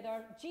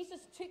together,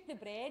 Jesus took the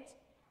bread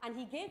and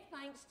he gave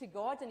thanks to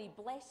God and he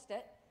blessed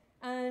it.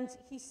 And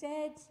he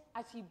said,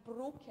 as he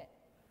broke it,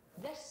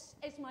 This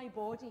is my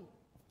body,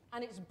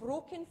 and it's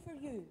broken for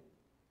you.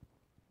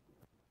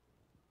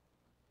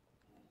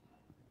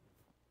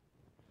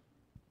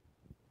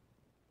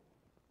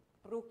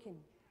 Broken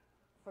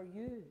for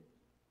you.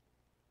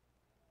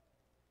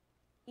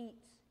 Eat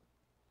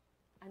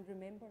and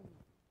remember me.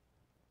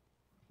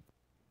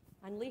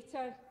 And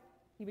later,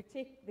 he would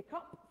take the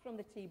cup from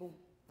the table,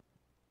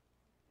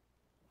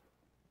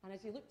 and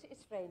as he looked at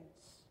his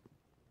friends,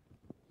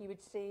 he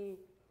would say,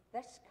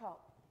 this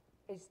cup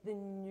is the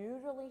new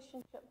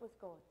relationship with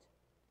God,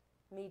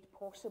 made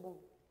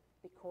possible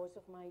because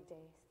of my death.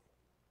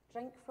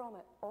 Drink from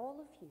it, all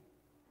of you,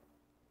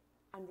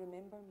 and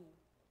remember me.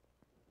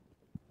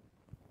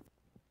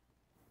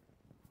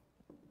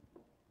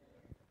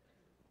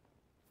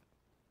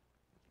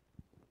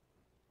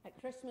 At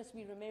Christmas,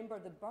 we remember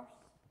the birth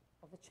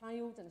of a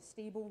child in a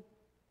stable.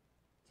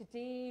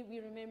 Today, we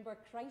remember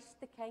Christ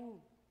the King,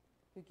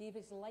 who gave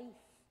his life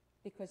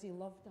because he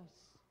loved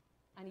us,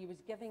 and he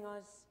was giving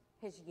us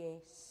his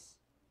yes.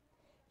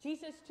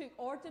 Jesus took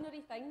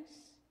ordinary things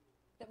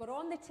that were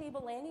on the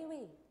table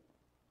anyway,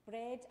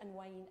 bread and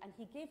wine, and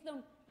he gave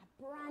them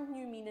a brand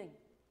new meaning,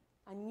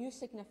 a new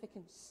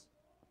significance.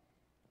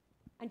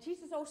 And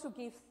Jesus also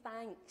gave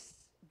thanks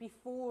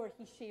before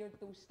he shared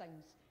those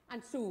things.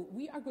 And so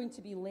we are going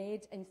to be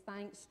led in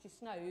thanks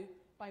just now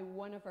by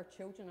one of our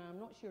children, and I'm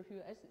not sure who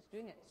it is that's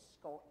doing it.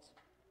 Scott.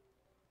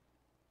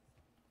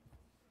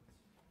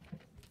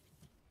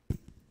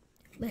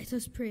 Let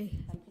us pray.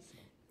 Thank you,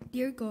 Scott.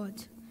 Dear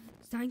God,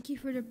 thank you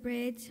for the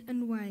bread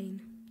and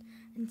wine,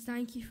 and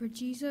thank you for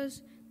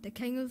Jesus, the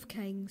King of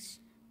Kings.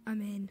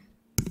 Amen.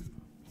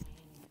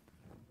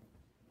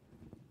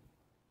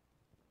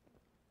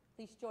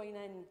 Please join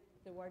in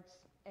the words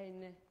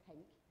in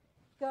pink.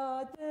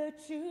 God the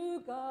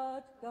true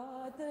God,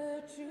 God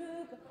the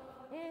true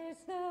God, is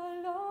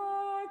the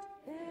Lord,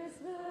 is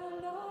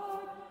the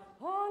Lord.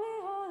 Holy,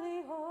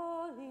 holy,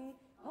 holy,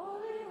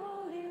 holy,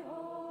 holy,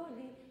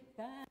 holy.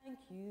 Thank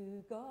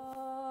you,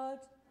 God.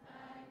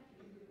 Thank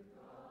you,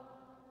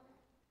 God.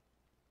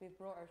 We've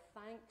brought our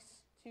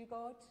thanks to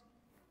God,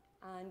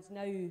 and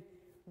now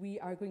we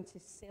are going to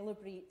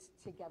celebrate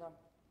together.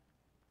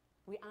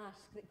 We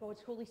ask that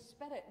God's Holy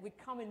Spirit would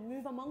come and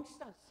move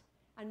amongst us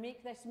and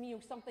make this meal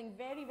something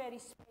very, very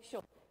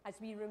special as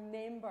we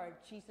remember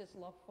Jesus'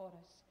 love for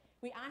us.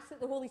 We ask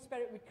that the Holy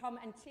Spirit would come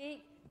and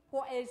take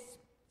what is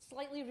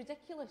slightly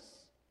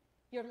ridiculous,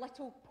 your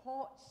little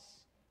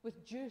pots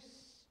with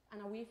juice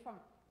and a wafer,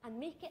 and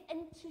make it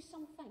into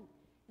something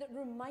that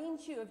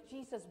reminds you of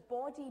Jesus'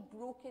 body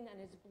broken and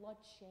his blood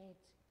shed.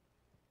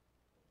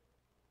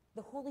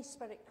 The Holy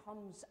Spirit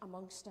comes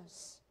amongst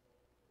us,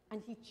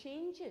 and he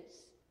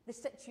changes the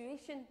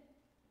situation,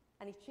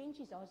 and he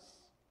changes us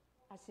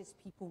as his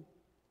people.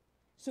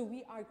 So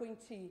we are going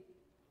to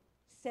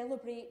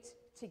celebrate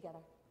together.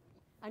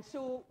 And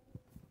so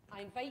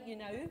I invite you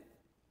now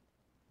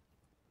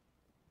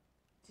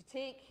to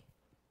take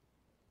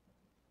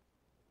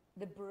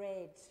the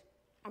bread,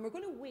 and we're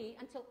going to wait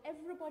until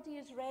everybody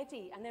is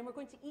ready, and then we're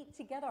going to eat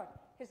together,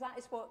 because that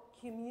is what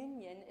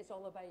communion is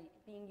all about,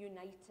 being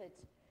united.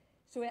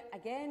 So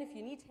again, if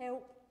you need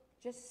help,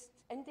 just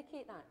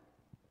indicate that.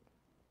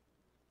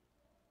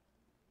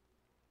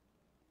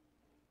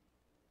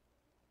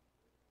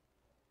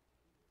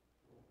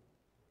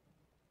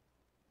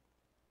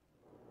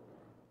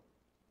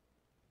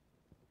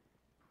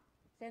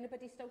 Is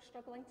anybody still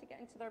struggling to get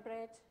into their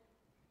bread?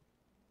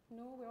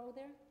 No, we're all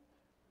there?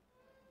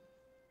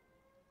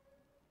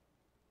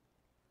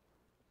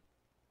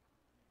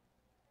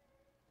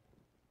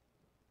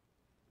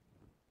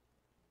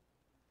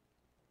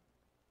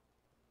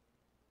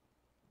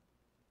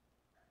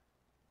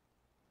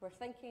 We're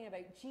thinking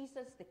about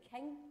Jesus the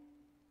King,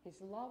 his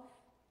love,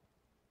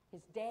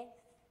 his death,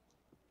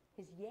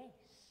 his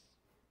yes,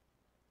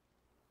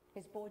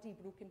 his body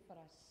broken for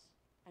us,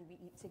 and we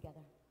eat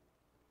together.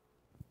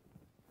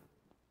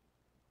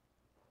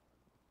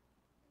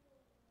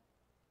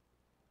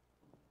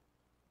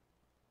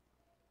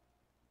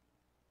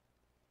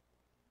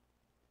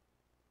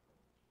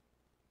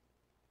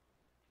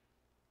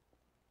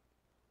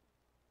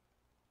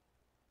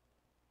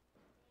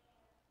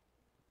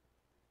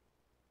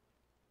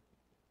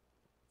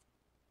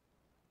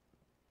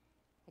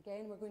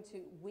 Again, we're going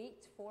to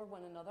wait for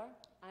one another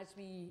as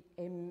we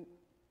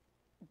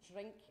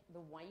drink the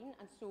wine.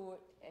 And so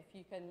if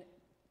you can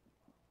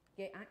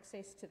get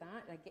access to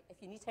that,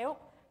 if you need help,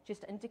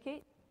 just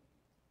indicate.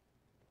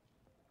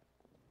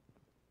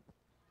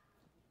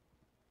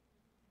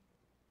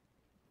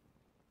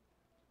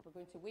 We're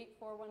going to wait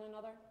for one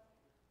another.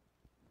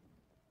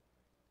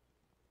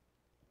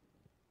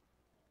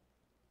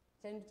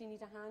 Does anybody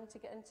need a hand to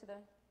get into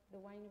the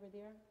wine over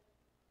there?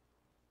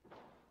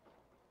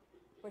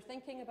 We're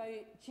thinking about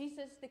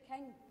Jesus the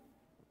King,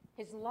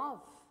 his love,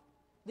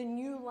 the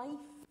new life,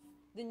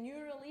 the new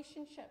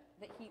relationship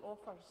that he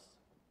offers,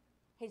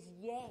 his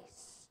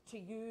yes to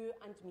you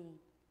and me.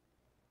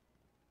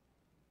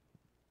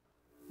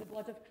 The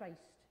blood of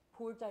Christ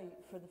poured out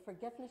for the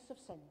forgiveness of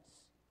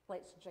sins.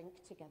 Let's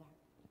drink together.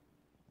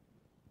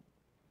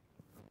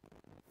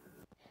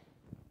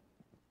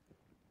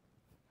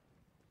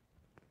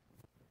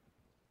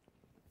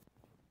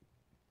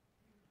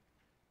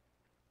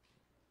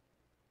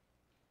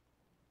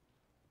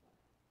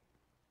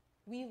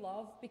 We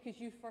love because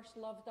you first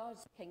loved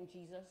us, King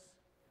Jesus.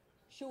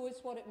 Show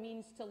us what it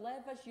means to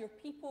live as your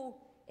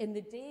people in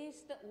the days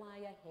that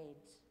lie ahead.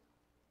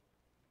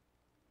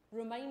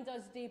 Remind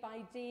us day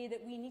by day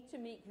that we need to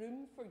make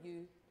room for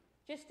you,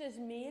 just as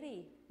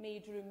Mary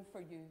made room for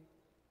you.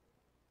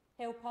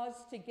 Help us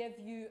to give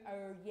you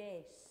our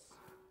yes,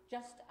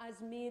 just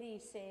as Mary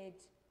said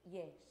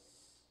yes.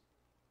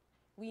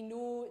 We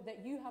know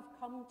that you have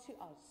come to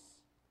us.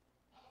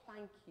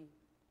 Thank you.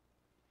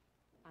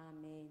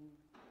 Amen.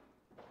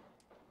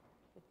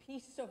 The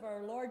peace of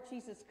our Lord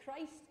Jesus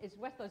Christ is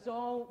with us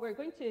all. We're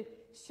going to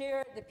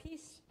share the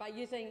peace by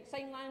using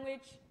sign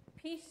language.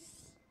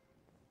 Peace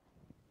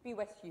be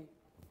with you.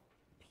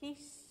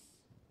 Peace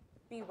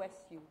be with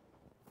you.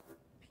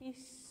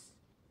 Peace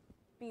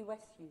be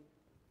with you.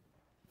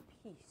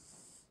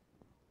 Peace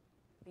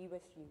be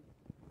with you.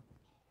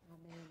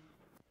 Amen.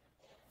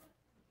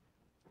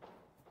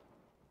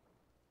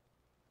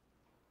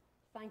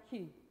 Thank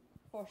you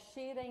for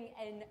sharing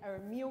in our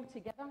meal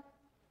together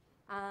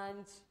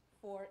and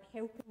for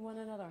helping one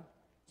another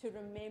to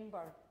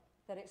remember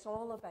that it's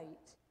all about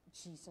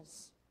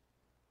Jesus.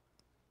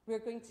 We're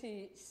going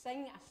to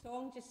sing a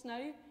song just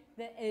now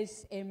that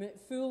is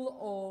full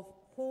of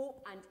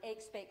hope and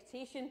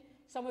expectation.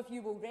 Some of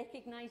you will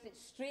recognise it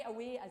straight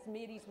away as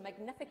Mary's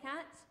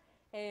Magnificat.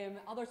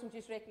 Others will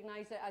just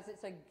recognise it as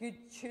it's a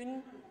good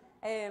tune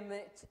and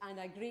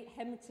a great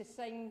hymn to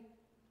sing.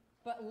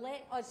 But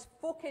let us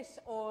focus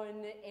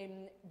on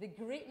the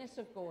greatness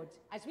of God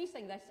as we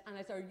sing this and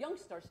as our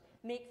youngsters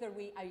make their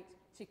way out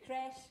to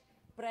creche,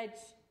 bridge,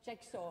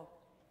 jigsaw,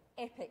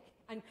 epic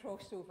and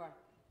crossover.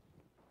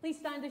 Please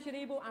stand as you're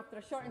able after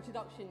a short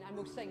introduction and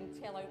we'll sing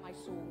Tell Out My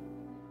Soul.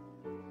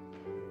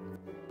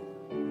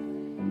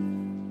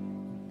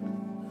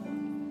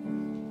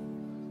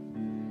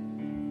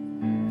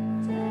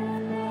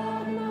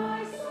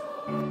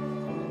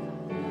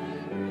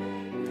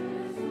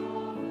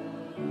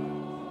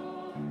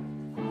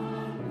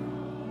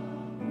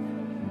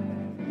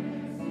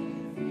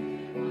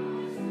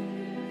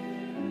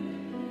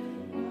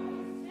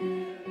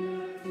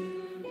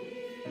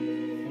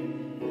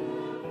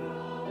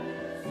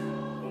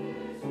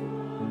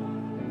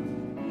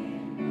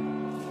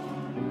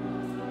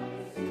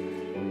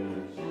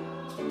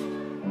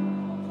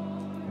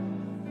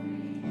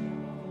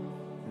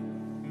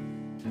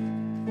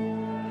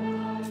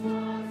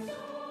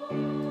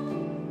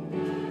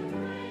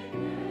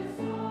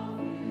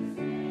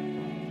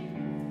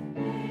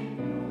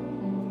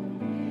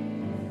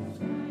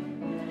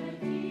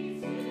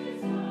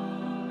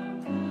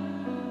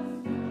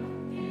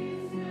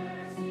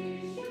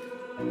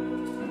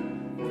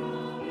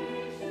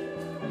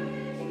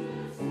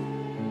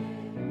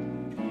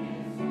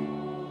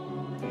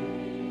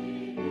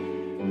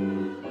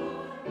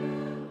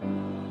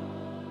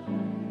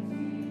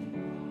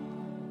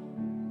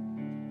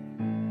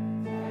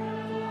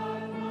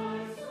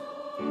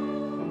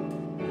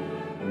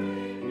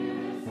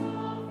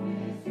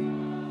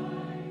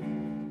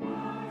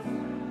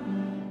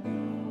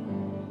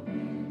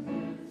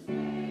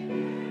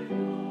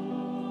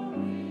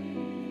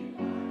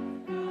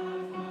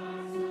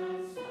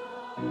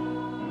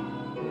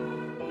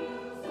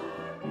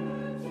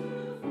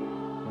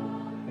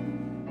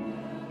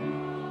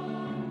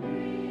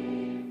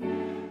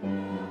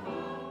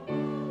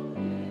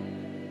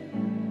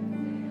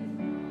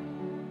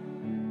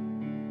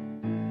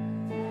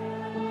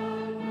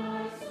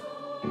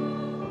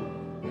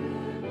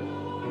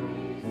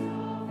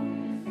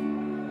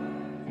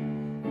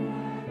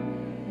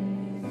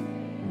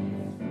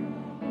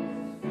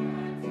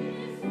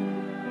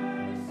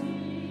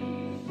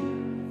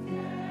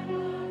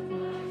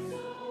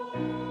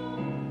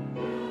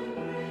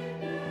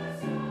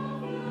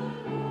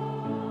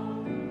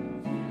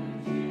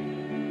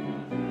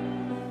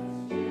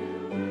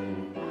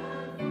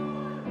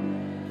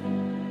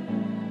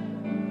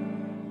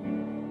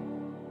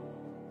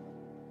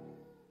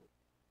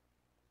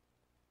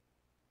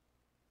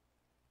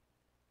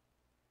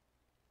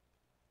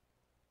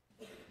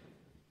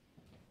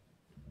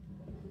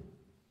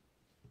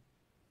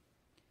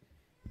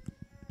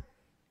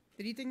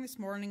 The reading this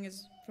morning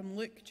is from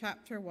Luke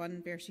chapter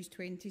 1, verses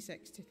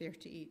 26 to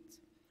 38.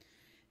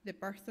 The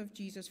birth of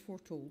Jesus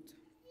foretold.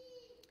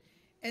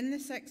 In the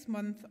 6th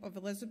month of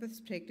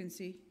Elizabeth's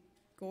pregnancy,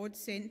 God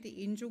sent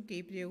the angel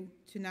Gabriel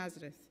to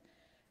Nazareth,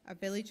 a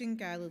village in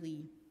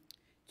Galilee,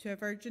 to a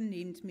virgin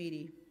named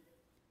Mary.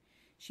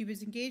 She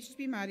was engaged to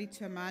be married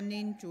to a man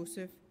named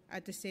Joseph,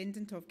 a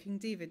descendant of King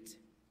David.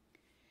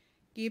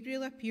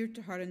 Gabriel appeared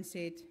to her and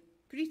said,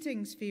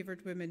 "Greetings,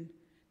 favoured woman,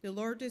 the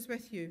Lord is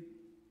with you."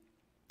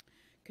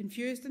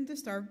 Confused and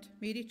disturbed,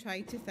 Mary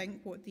tried to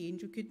think what the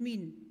angel could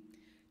mean.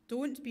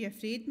 "Don't be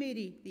afraid,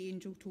 Mary," the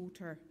angel told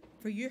her,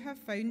 "for you have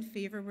found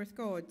favour with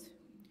God.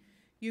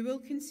 You will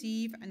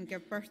conceive and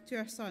give birth to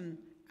a son,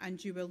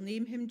 and you will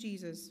name him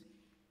Jesus.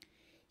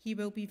 He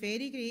will be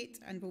very great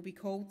and will be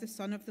called the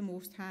Son of the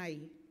Most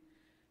High.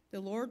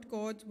 The Lord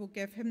God will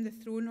give him the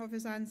throne of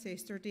his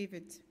ancestor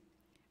David,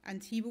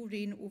 and he will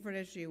reign over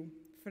Israel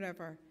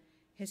forever.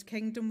 His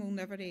kingdom will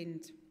never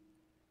end.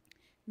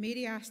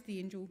 Mary asked the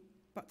angel,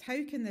 "But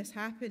how can this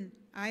happen?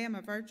 I am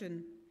a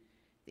virgin."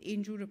 The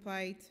angel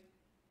replied,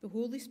 "The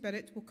Holy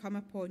Spirit will come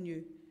upon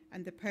you,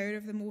 and the power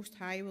of the Most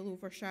High will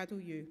overshadow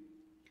you.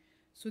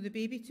 So the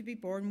baby to be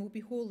born will be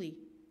holy,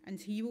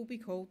 and he will be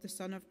called the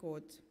Son of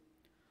God.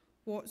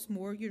 What's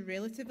more, your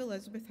relative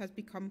Elizabeth has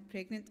become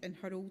pregnant in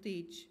her old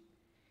age.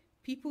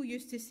 People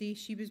used to say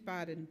she was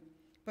barren,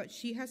 but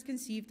she has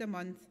conceived a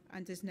son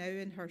and is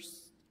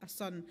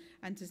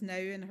now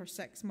in her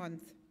 6th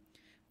month.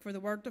 For the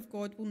word of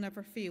God will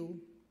never fail."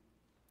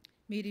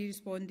 Mary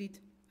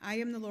responded, "I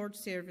am the Lord's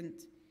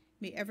servant.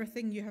 May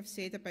everything you have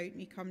said about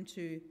me come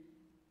true."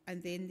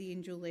 And then the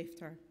angel left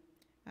her.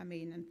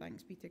 Amen, and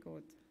thanks be to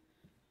God.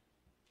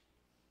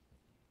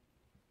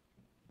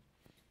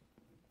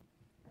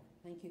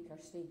 Thank you,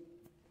 Kirsty.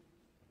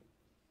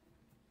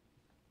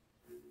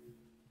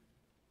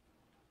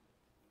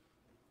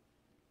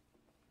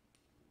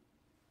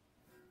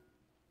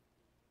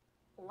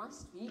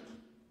 Last week,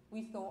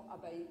 we thought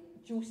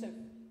about Joseph.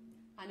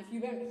 And if you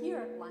weren't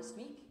here last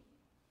week,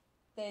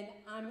 then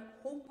I'm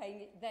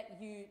hoping that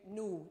you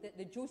know that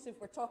the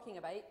Joseph we're talking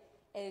about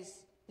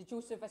is the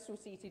Joseph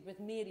associated with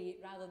Mary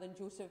rather than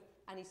Joseph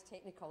and his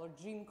technicolor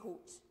dream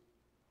coat.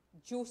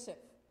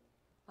 Joseph,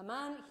 a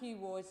man who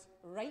was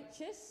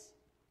righteous,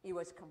 he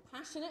was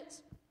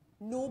compassionate,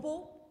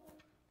 noble,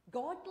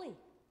 godly.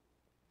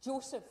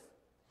 Joseph,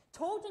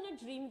 told in a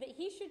dream that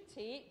he should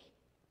take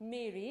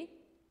Mary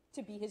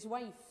to be his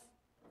wife,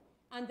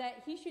 and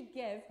that he should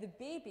give the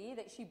baby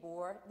that she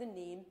bore the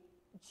name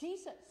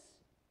Jesus.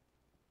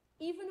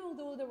 Even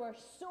although there were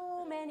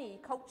so many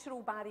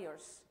cultural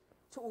barriers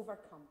to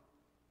overcome,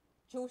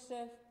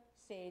 Joseph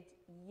said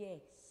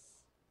yes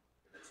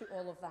to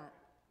all of that.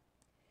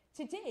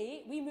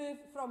 Today, we move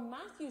from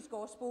Matthew's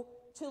Gospel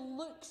to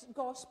Luke's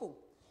Gospel.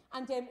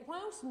 And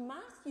whilst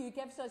Matthew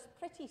gives us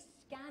pretty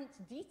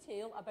scant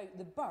detail about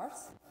the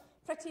birth,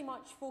 pretty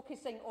much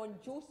focusing on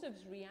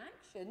Joseph's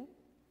reaction,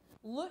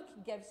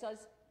 Luke gives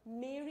us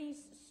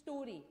Mary's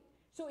story.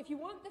 So if you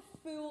want the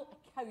full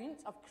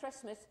account of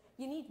Christmas,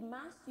 you need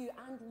Matthew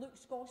and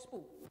Luke's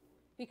Gospel,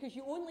 because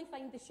you only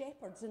find the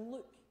shepherds in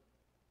Luke.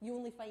 You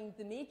only find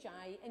the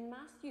Magi in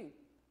Matthew.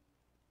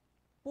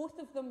 Both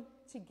of them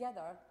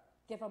together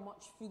give a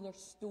much fuller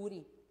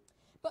story.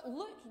 But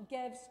Luke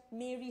gives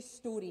Mary's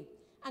story.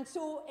 And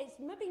so it's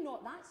maybe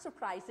not that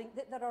surprising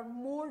that there are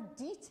more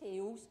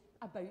details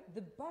about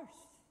the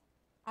birth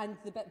and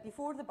the bit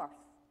before the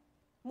birth.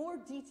 More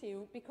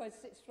detail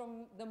because it's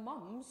from the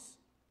mum's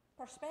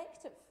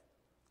perspective.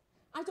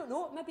 I don't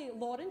know, maybe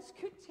Lawrence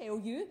could tell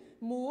you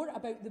more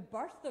about the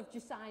birth of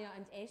Josiah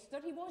and Esther.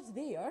 He was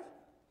there.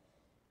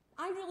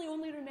 I really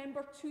only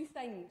remember two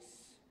things.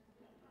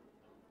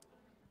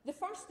 The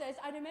first is,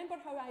 I remember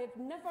how I have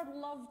never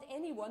loved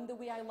anyone the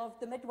way I loved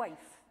the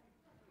midwife.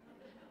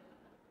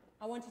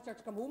 I wanted her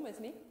to come home with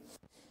me.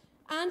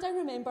 And I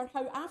remember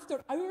how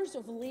after hours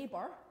of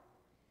labour,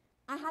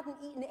 I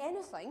hadn't eaten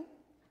anything,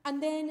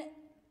 and then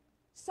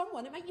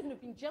someone, it might even have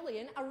been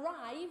Gillian,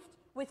 arrived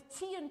with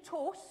tea and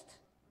toast,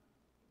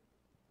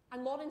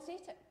 and Lawrence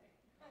ate it.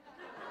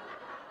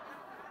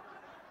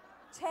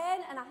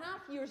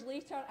 10.5 years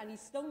later, and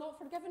he's still not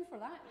forgiven for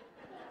that.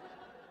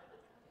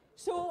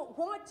 So,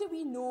 what do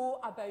we know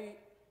about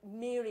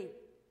Mary?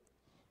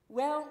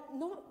 Well,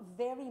 not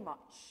very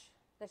much.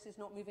 This is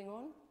not moving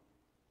on.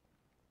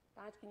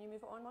 Dad, can you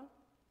move it on, Mum?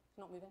 It's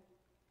not moving.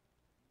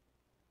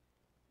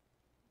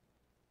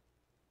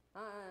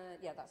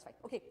 Yeah, that's fine.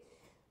 Okay.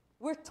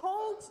 We're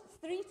told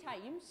 3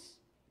 times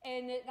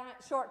in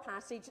that short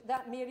passage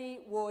that Mary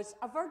was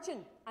a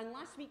virgin. And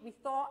last week we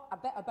thought a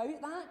bit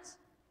about that.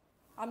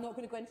 I'm not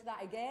going to go into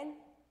that again.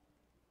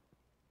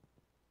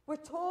 We're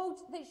told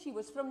that she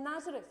was from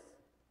Nazareth,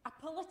 a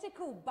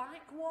political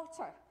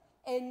backwater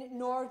in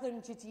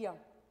northern Judea.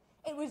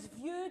 It was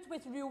viewed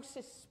with real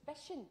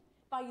suspicion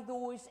by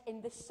those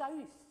in the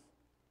south.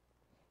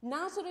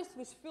 Nazareth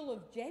was full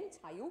of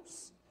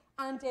Gentiles,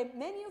 and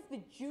many of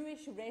the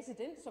Jewish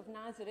residents of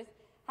Nazareth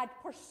had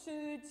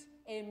pursued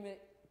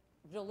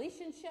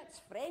relationships,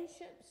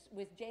 friendships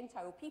with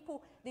Gentile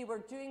people. They were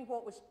doing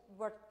what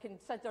were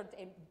considered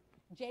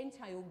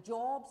Gentile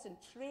jobs and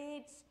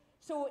trades.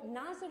 So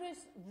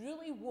Nazareth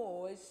really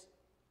was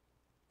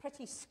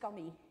pretty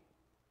scummy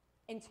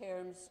in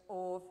terms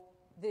of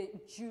the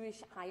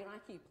Jewish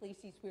hierarchy,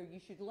 places where you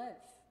should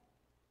live.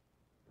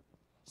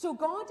 So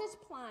God is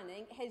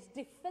planning his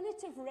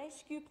definitive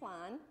rescue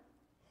plan.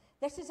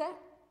 This is it.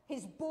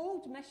 His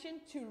bold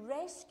mission to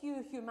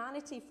rescue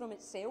humanity from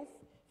itself,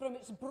 from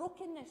its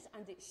brokenness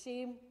and its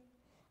shame.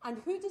 And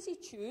who does he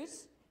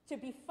choose to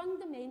be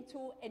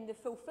fundamental in the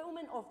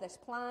fulfillment of this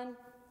plan?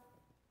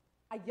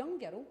 A young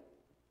girl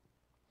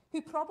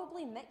who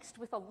probably mixed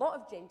with a lot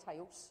of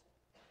Gentiles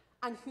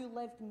and who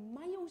lived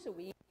miles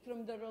away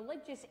from the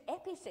religious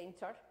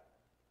epicenter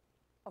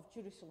of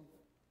Jerusalem,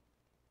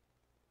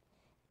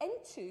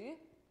 into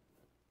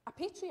a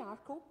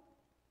patriarchal,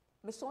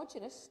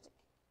 misogynistic,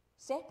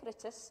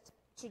 separatist,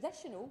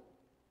 traditional,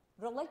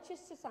 religious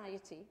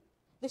society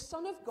The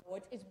Son of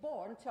God is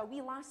born to a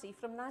wee lassie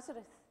from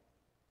Nazareth.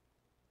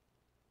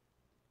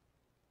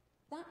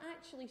 That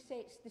actually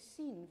sets the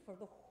scene for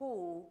the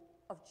whole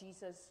of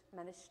Jesus'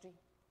 ministry.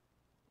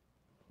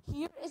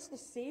 Here is the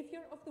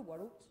Saviour of the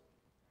world,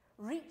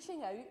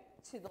 reaching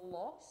out to the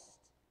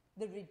lost,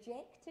 the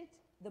rejected,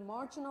 the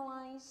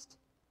marginalised,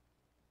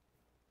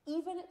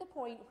 even at the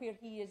point where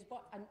he is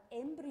but an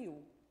embryo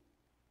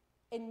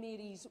in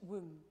Mary's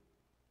womb.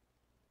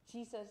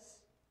 Jesus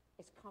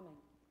is coming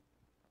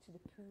to the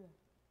poor.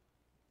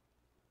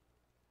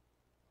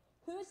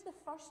 Who is the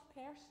first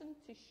person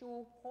to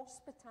show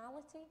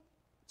hospitality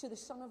to the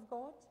Son of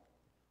God?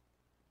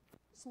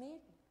 It's Mary.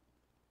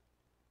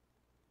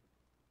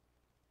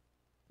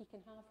 He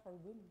can have her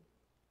womb.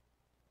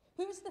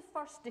 Who is the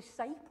first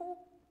disciple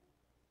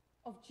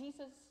of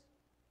Jesus?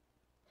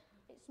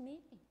 It's Mary,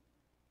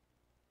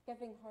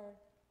 giving her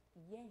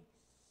yes.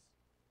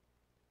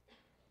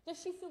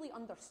 Does she fully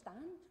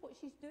understand what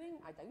she's doing?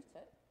 I doubt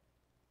it.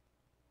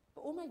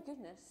 But oh my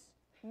goodness,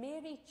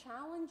 Mary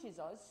challenges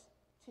us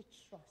to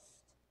trust,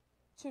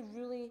 to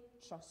really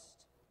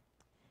trust.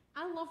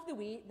 I love the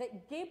way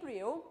that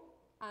Gabriel,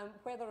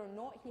 whether or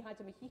not he had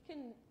a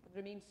Mohican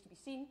remains to be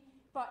seen,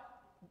 but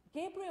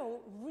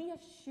Gabriel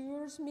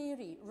reassures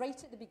Mary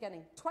right at the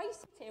beginning.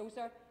 Twice he tells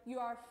her, you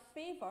are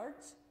favoured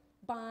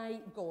by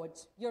God.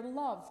 You're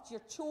loved.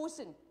 You're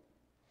chosen.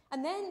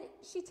 And then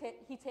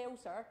he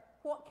tells her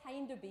what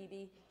kind of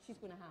baby she's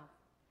going to have.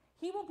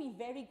 He will be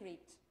very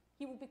great.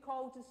 He will be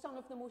called the Son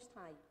of the Most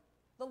High.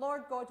 The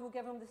Lord God will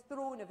give him the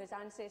throne of his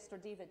ancestor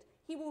David.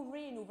 He will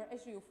reign over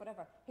Israel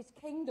forever. His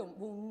kingdom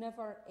will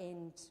never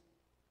end.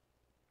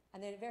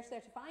 And then at verse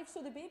 35,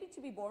 so the baby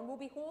to be born will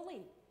be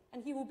holy,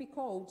 and he will be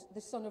called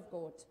the Son of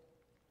God.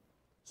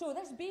 So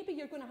this baby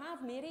you're going to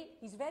have, Mary,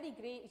 he's very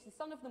great. He's the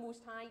Son of the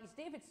Most High. He's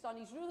David's son.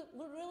 He's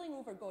ruling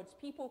over God's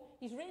people.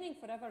 He's reigning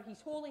forever.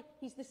 He's holy.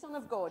 He's the Son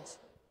of God.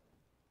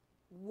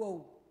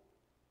 Whoa.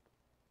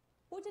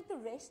 What did the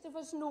rest of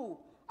us know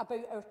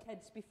about our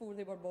kids before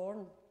they were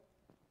born?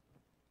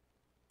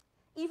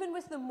 Even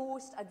with the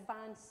most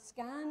advanced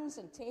scans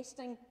and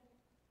testing,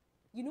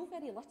 you know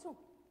very little.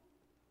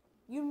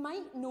 You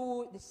might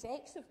know the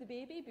sex of the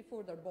baby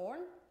before they're born,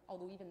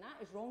 although even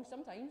that is wrong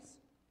sometimes.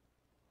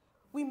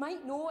 We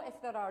might know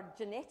if there are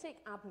genetic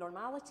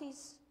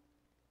abnormalities.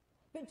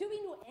 But do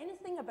we know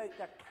anything about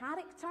their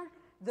character,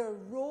 their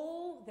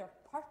role, their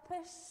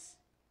purpose?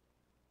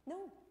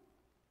 No.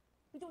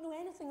 We don't know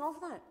anything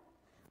of that.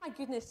 My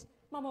goodness,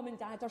 my mum and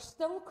dad are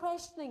still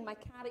questioning my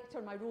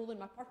character, my role and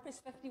my purpose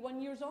 51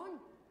 years on.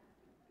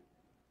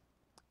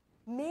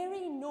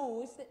 Mary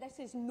knows that this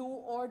is no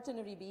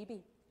ordinary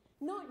baby.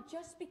 Not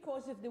just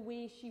because of the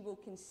way she will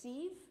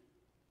conceive.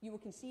 You will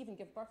conceive and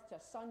give birth to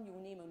a son. You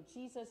will name him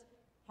Jesus.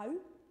 How?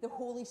 The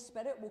Holy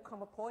Spirit will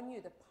come upon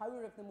you. The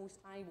power of the Most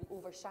High will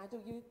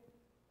overshadow you.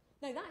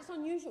 Now, that's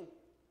unusual.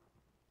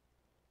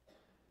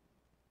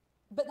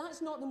 But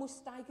that's not the most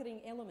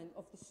staggering element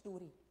of the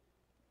story.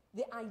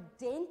 The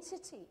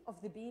identity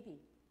of the baby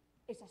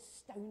is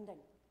astounding.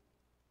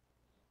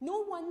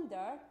 No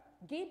wonder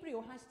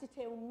Gabriel has to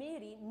tell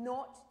Mary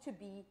not to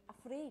be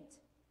afraid.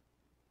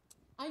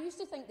 I used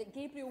to think that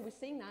Gabriel was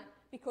saying that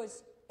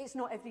because it's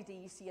not every day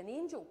you see an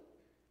angel.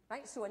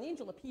 Right? So an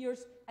angel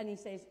appears and he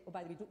says, oh,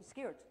 by the way, don't be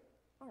scared.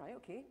 All right,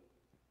 okay.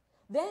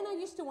 Then I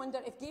used to wonder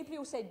if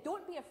Gabriel said,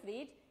 don't be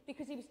afraid,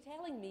 because he was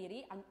telling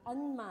Mary, an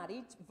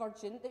unmarried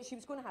virgin, that she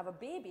was going to have a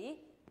baby,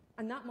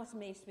 and that must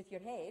mess with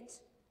your head.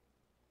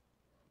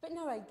 But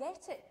now I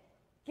get it.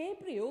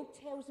 Gabriel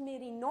tells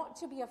Mary not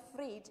to be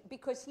afraid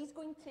because he's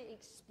going to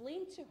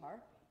explain to her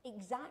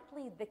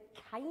exactly the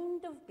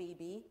kind of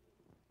baby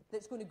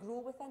that's going to grow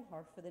within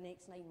her for the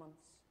next 9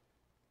 months.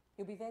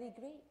 He'll be very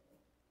great.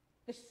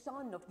 The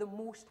Son of the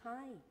Most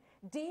High,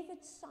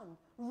 David's son,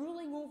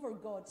 ruling over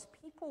God's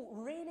people,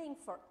 reigning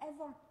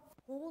forever,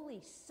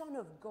 holy Son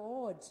of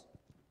God.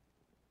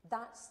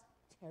 That's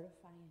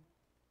terrifying.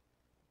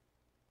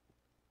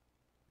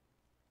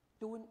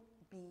 Don't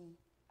be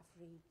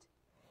afraid.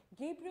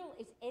 Gabriel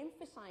is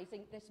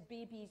emphasizing this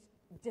baby's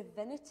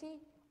divinity,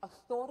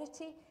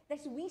 authority.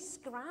 This wee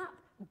scrap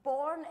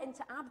born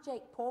into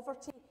abject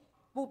poverty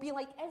will be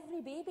like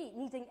every baby,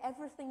 needing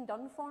everything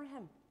done for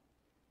him.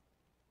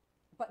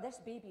 But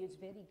this baby is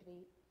very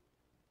great.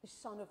 The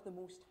Son of the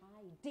Most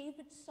High,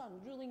 David's son,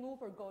 ruling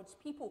over God's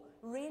people,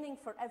 reigning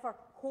forever,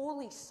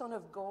 holy Son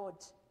of God.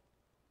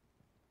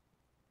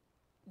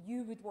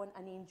 You would want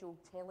an angel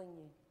telling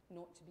you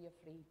not to be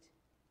afraid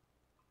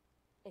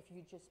if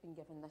you'd just been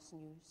given this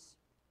news.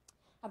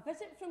 A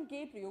visit from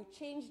Gabriel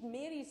changed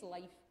Mary's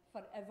life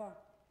forever,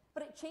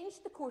 but it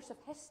changed the course of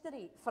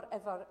history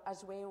forever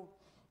as well.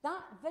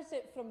 That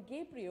visit from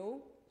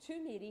Gabriel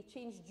to Mary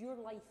changed your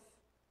life.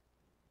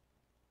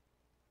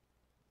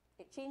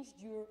 It changed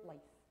your life.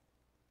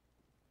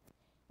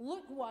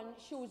 Luke 1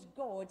 shows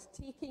God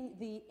taking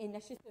the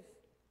initiative,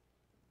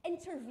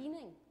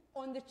 intervening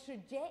on the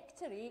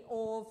trajectory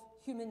of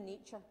human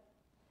nature.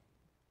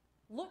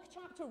 Luke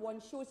chapter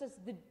 1 shows us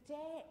the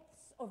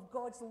depths of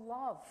God's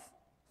love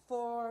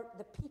for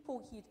the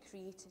people he had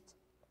created.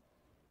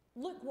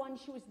 Luke 1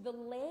 shows the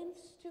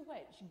lengths to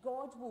which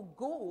God will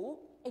go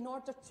in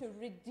order to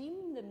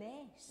redeem the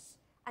mess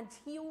and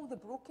heal the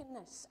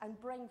brokenness and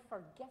bring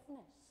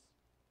forgiveness,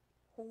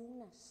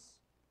 wholeness.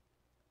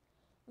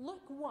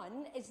 Luke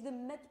 1 is the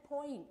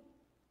midpoint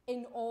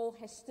in all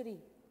history.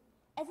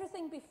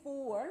 Everything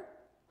before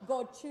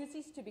God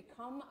chooses to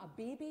become a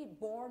baby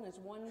born as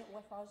one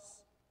with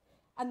us.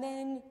 And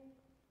then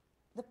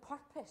the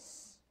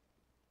purpose,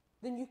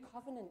 the new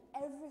covenant,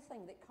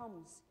 everything that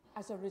comes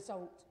as a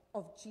result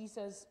of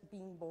Jesus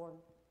being born.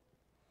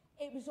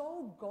 It was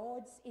all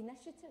God's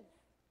initiative.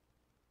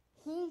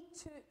 He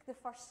took the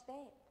first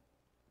step.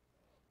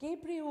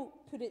 Gabriel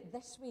put it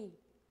this way: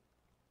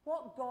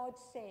 what God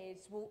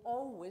says will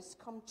always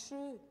come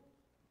true.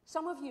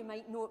 Some of you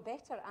might know it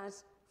better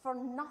as, for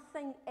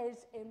nothing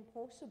is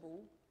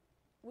impossible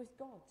with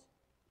God.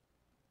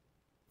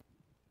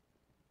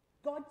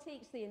 God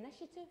takes the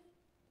initiative.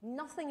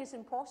 Nothing is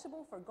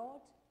impossible for God.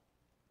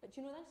 But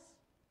do you know this?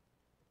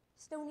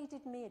 Still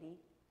needed Mary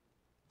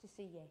to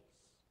say yes.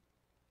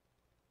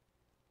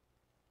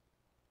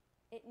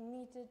 It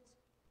needed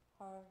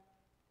her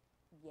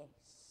yes.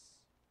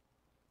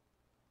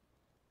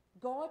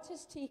 God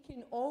has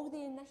taken all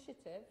the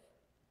initiative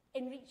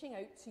in reaching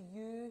out to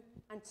you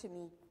and to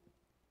me.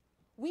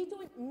 We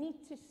don't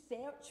need to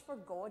search for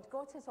God.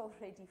 God has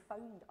already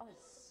found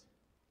us.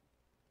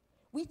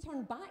 We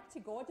turn back to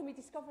God and we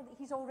discover that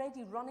he's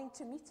already running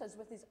to meet us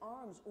with his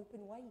arms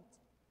open wide.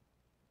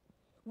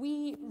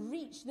 We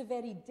reach the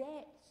very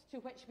depths to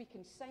which we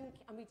can sink,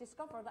 and we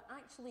discover that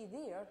actually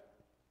there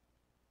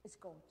is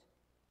God.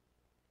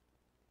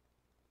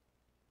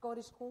 God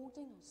is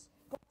holding us.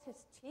 God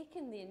has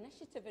taken the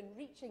initiative in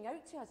reaching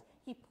out to us.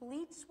 He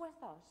pleads with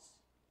us,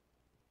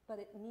 but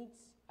it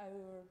needs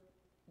our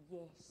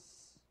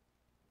yes.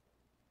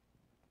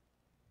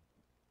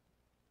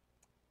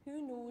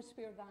 Who knows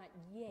where that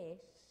yes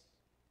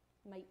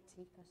might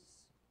take us?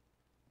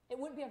 It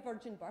won't be a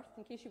virgin birth,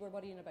 in case you were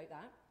worrying about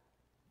that.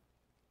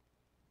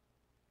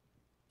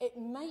 It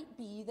might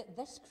be that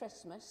this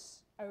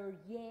Christmas, our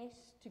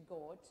yes to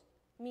God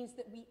means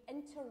that we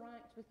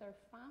interact with our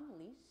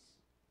families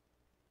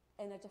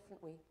in a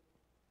different way.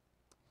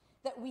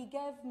 That we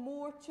give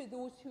more to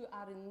those who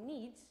are in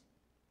need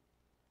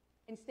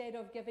instead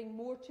of giving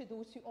more to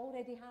those who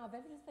already have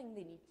everything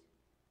they need.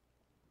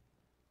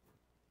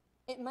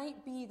 It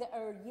might be that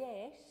our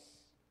yes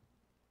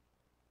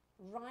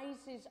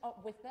rises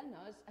up within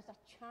us as a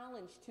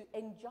challenge to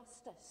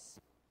injustice,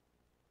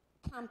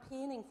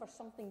 campaigning for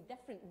something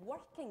different,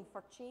 working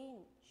for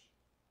change.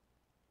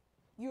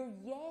 Your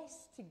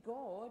yes to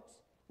God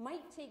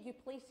might take you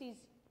places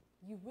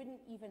you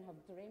wouldn't even have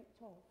dreamt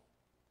of.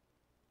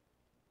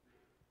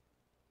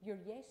 Your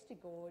yes to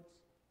God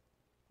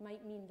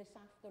might mean this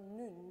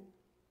afternoon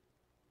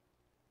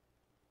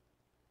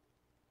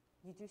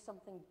you do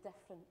something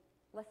different.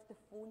 Lift the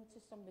phone to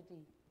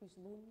somebody who's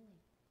lonely.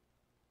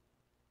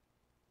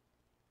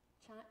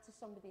 Chat to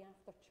somebody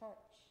after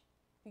church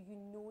who you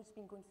know has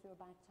been going through a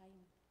bad time.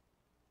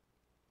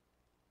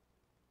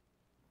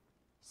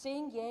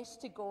 Saying yes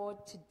to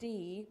God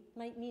today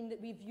might mean that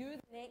we view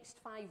the next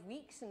 5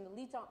 weeks in the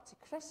lead up to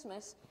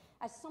Christmas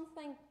as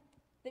something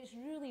that's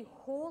really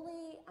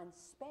holy and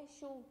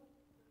special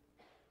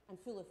and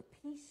full of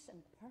peace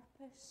and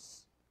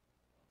purpose,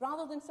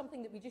 rather than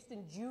something that we just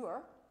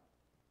endure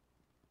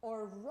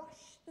or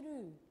rush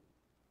through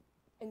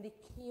in the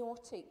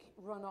chaotic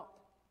run-up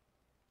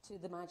to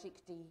the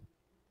magic day.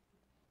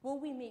 Will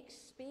we make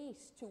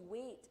space to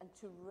wait and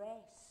to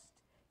rest,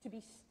 to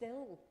be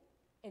still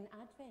in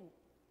Advent?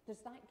 Does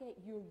that get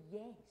your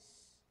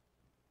yes?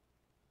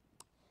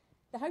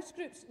 The house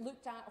groups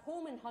looked at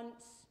Holman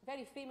Hunt's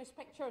very famous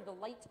picture, The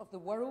Light of the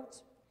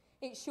World.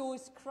 It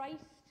shows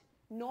Christ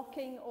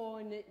knocking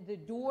on the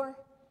door,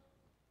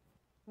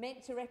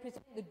 meant to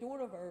represent the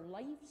door of our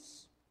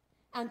lives.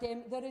 And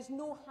there is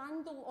no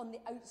handle on the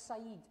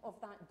outside of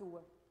that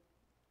door.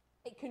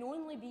 It can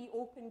only be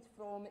opened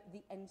from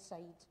the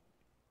inside.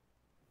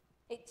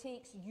 It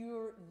takes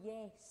your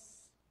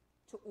yes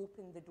to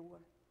open the door.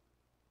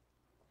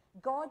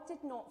 God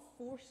did not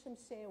force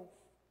himself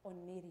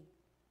on Mary.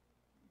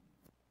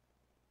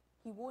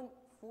 He won't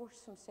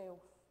force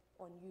himself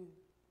on you.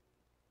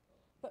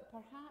 But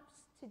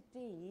perhaps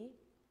today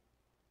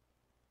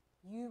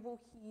you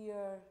will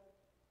hear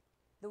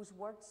those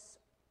words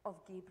of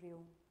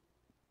Gabriel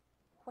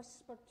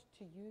whispered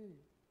to you.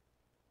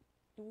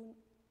 Don't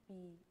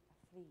be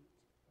afraid.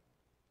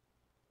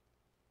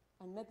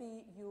 And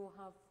maybe you'll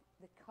have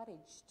the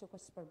courage to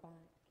whisper back,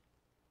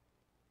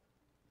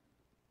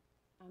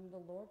 I'm the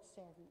Lord's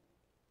servant.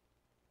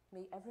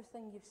 May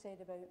everything you've said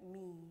about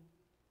me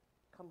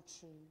come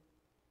true.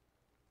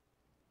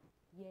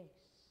 Yes.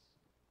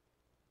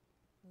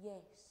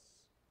 Yes.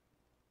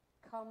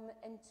 Come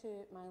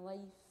into my life.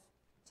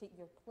 Take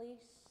your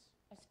place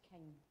as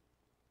king.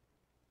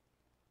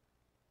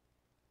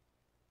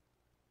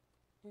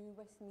 Do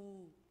with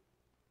me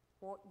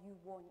what you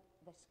want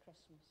this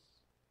Christmas.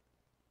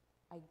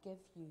 I give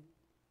you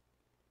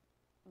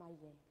my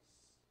yes.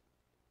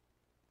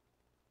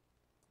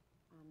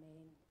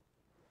 Amen.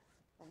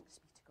 Thanks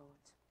be to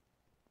God.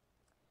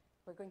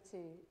 We're going to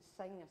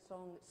sing a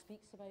song that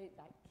speaks about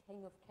that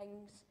King of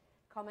Kings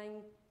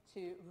coming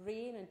to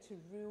reign and to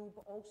rule,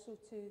 but also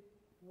to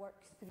work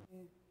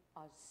through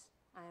us.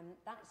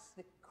 That's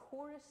the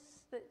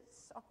chorus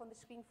that's up on the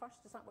screen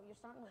first. Is that what you're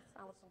starting with,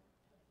 Alison?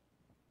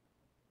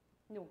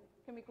 No.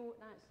 Can we go?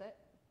 That's it.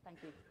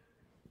 Thank you.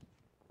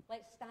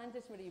 Let's stand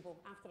as we're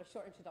able after a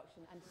short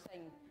introduction and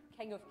sing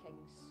King of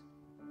Kings.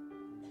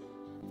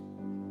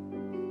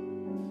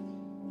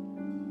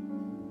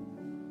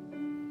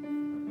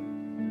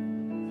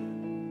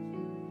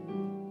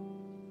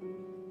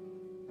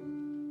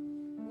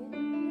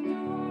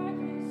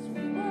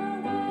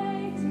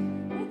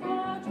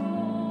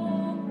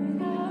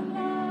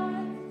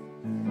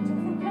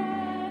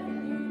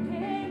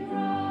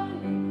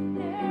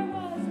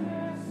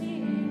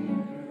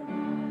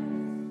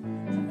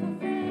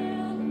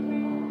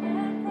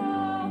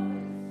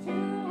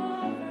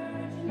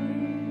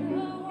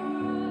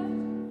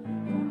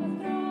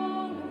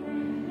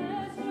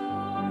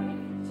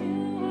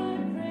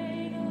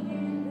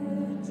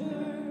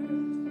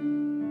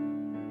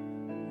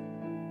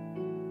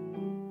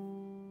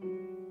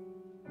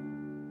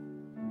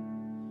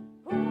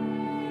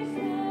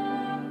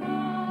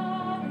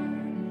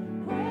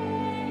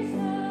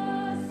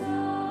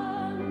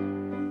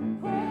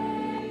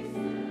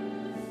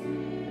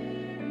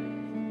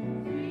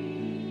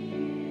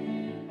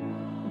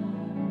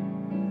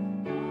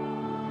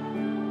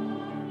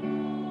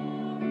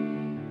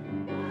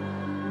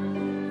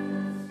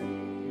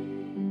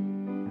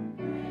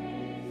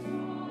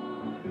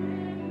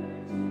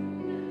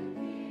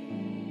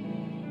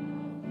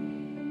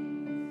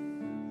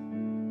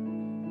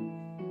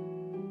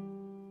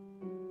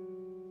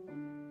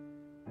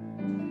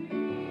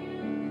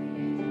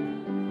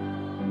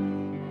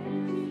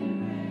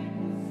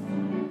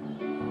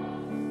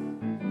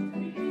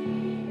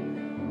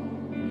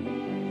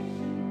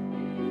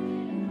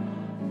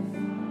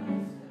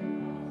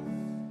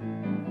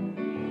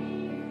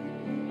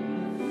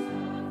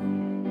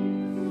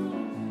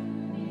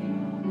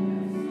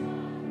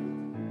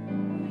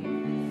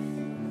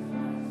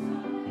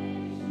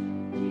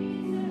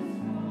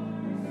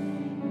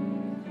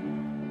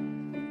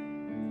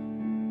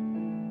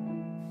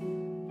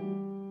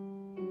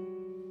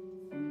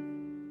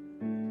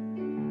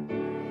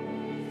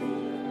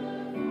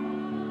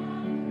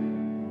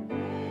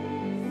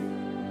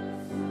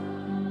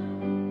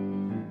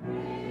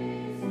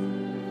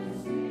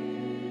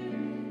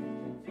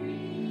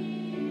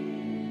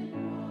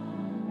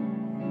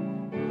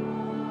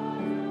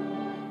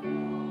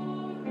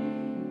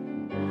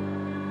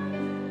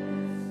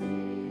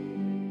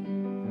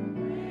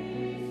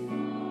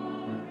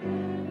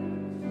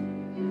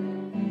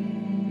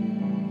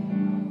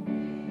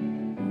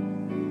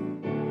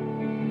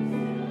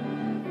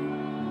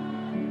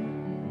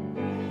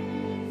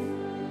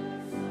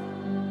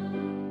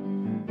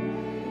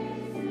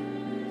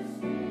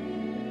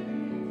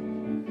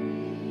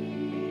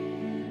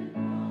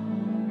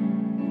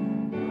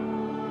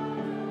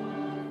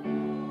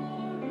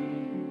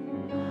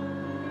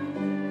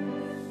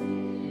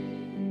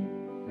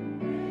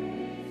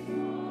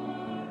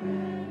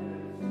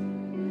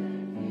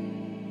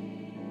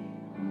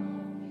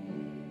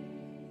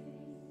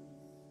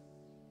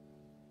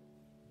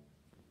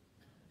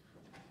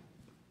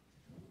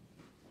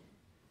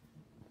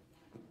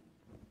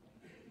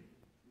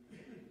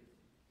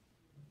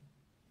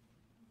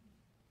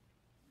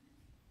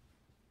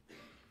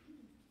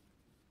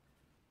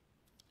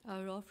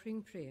 Our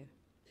offering prayer.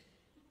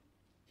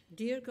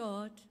 Dear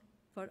God,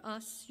 for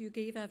us you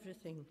gave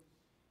everything,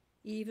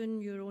 even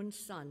your own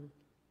Son.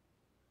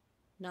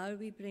 Now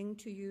we bring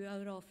to you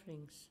our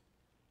offerings,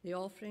 the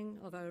offering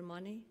of our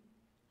money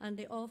and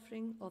the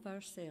offering of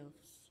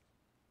ourselves.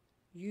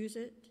 Use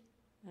it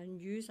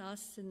and use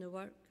us in the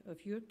work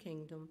of your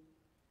kingdom.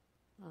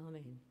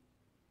 Amen.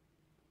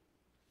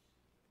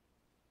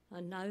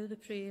 And now the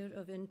prayer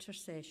of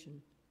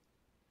intercession.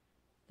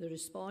 The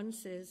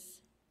response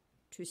is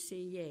to say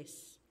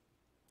yes.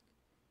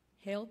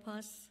 Help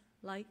us,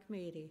 like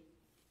Mary,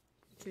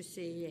 to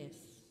say yes.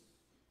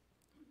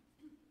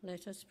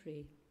 Let us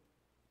pray.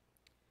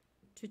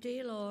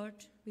 Today, Lord,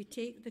 we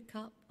take the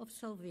cup of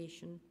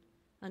salvation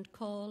and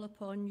call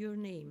upon your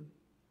name,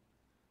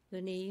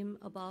 the name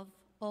above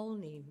all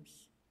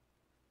names.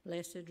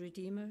 Blessed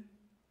Redeemer,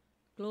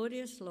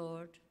 glorious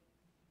Lord,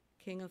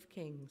 King of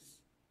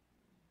Kings,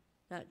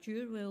 that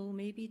your will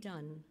may be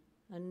done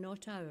and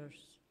not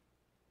ours.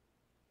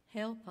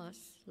 Help us,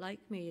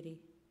 like Mary,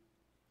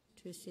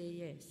 to say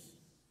yes.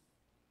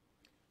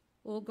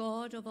 O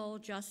God of all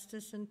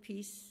justice and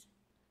peace,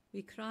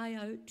 we cry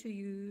out to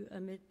you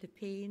amid the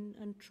pain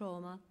and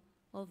trauma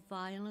of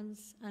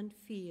violence and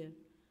fear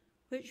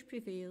which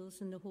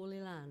prevails in the Holy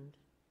Land.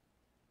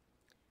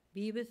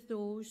 Be with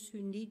those who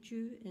need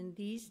you in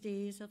these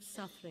days of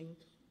suffering.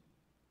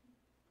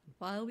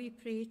 While we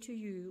pray to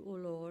you, O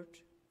Lord,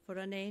 for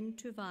an end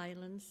to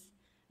violence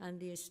and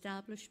the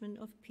establishment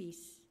of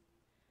peace,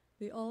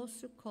 we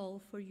also call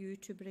for you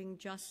to bring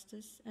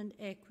justice and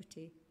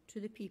equity to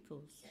the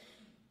peoples,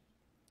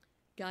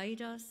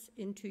 Guide us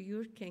into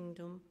your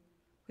kingdom,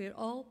 where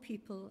all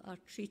people are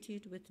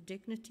treated with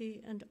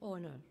dignity and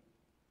honour,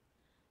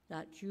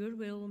 that your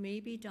will may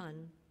be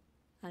done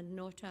and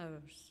not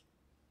ours.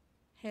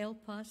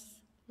 Help us,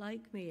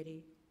 like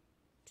Mary,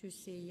 to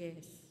say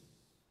yes.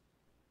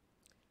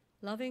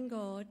 Loving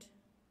God,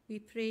 we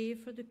pray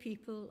for the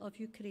people of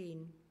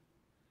Ukraine,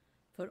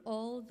 for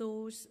all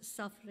those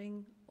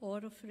suffering or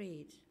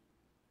afraid,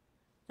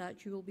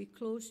 that you will be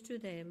close to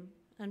them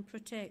and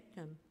protect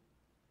them.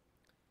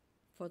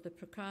 For the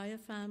Prakaya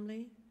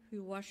family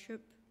who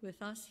worship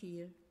with us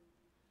here,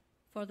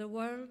 for the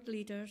world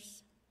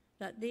leaders,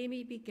 that they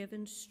may be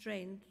given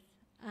strength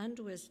and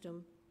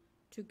wisdom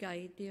to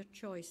guide their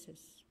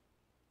choices.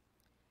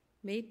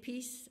 May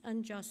peace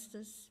and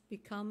justice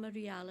become a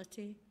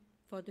reality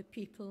for the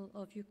people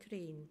of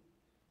Ukraine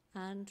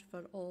and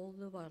for all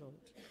the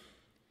world,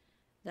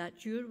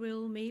 that your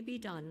will may be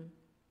done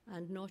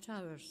and not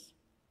ours.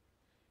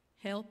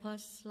 Help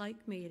us,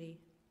 like Mary,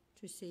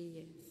 to say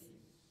yes.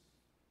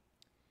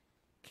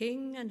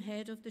 King and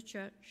head of the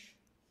church,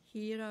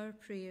 hear our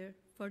prayer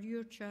for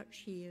your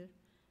church here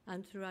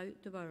and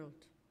throughout the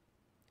world.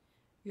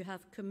 You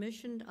have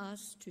commissioned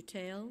us to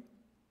tell,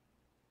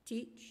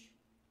 teach,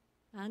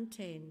 and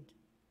tend,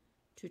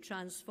 to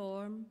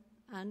transform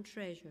and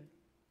treasure.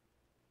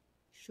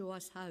 Show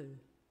us how.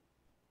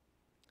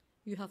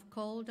 You have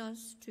called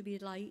us to be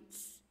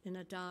lights in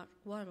a dark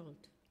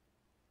world.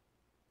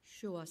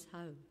 Show us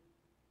how.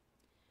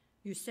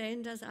 You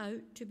send us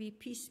out to be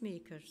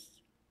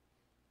peacemakers.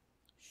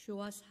 Show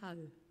us how.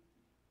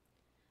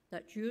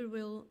 That your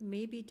will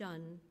may be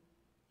done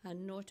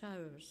and not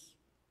ours.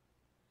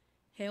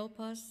 Help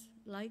us,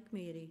 like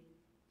Mary,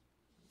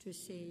 to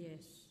say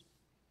yes.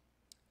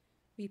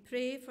 We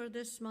pray for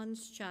this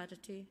month's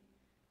charity,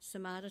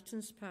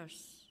 Samaritan's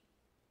Purse,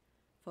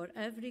 for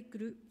every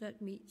group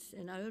that meets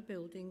in our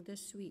building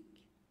this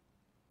week,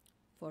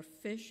 for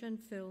Fish and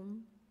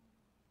Film,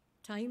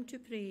 Time to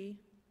Pray,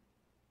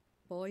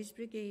 Boys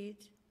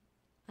Brigade,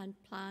 and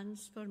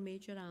plans for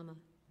Majorama,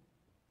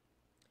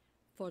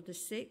 for the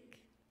sick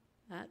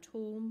at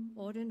home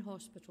or in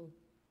hospital,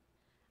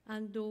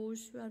 and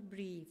those who are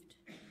bereaved,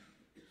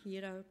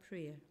 hear our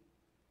prayer,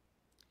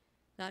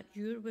 that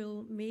your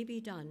will may be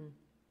done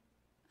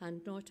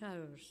and not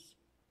ours.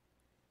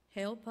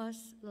 Help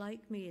us,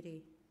 like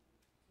Mary,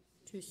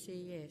 to say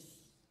yes.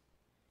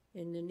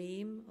 In the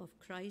name of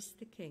Christ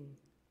the King.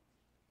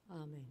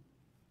 Amen.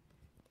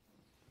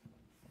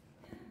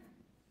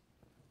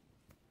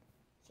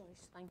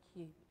 Joyce, thank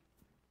you.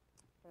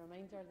 A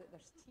reminder that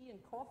there's tea and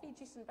coffee,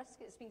 juice and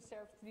biscuits being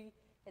served through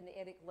in the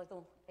Eric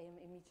Liddell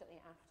immediately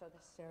after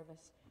this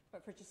service.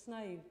 But for just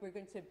now, we're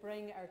going to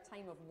bring our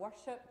time of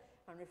worship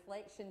and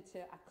reflection to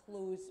a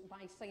close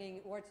by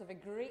singing words of a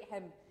great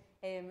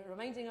hymn,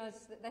 reminding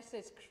us that this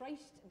is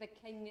Christ the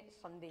King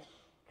Sunday,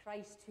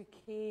 Christ who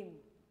came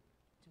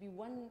to be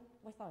one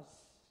with us,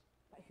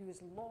 but who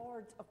is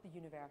Lord of the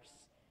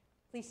universe.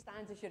 Please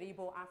stand as you're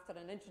able after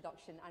an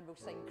introduction, and we'll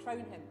sing Crown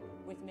Him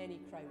with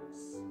Many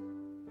Crowns.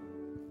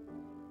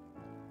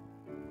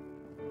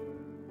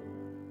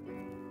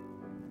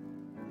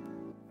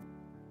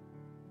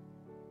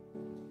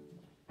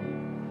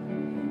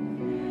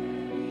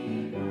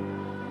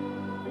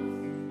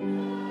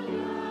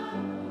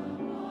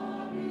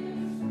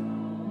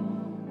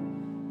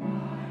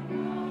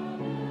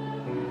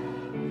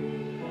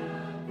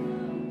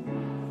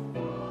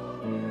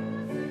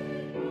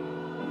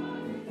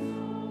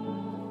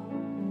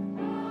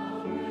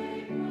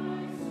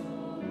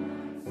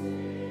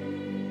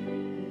 Sing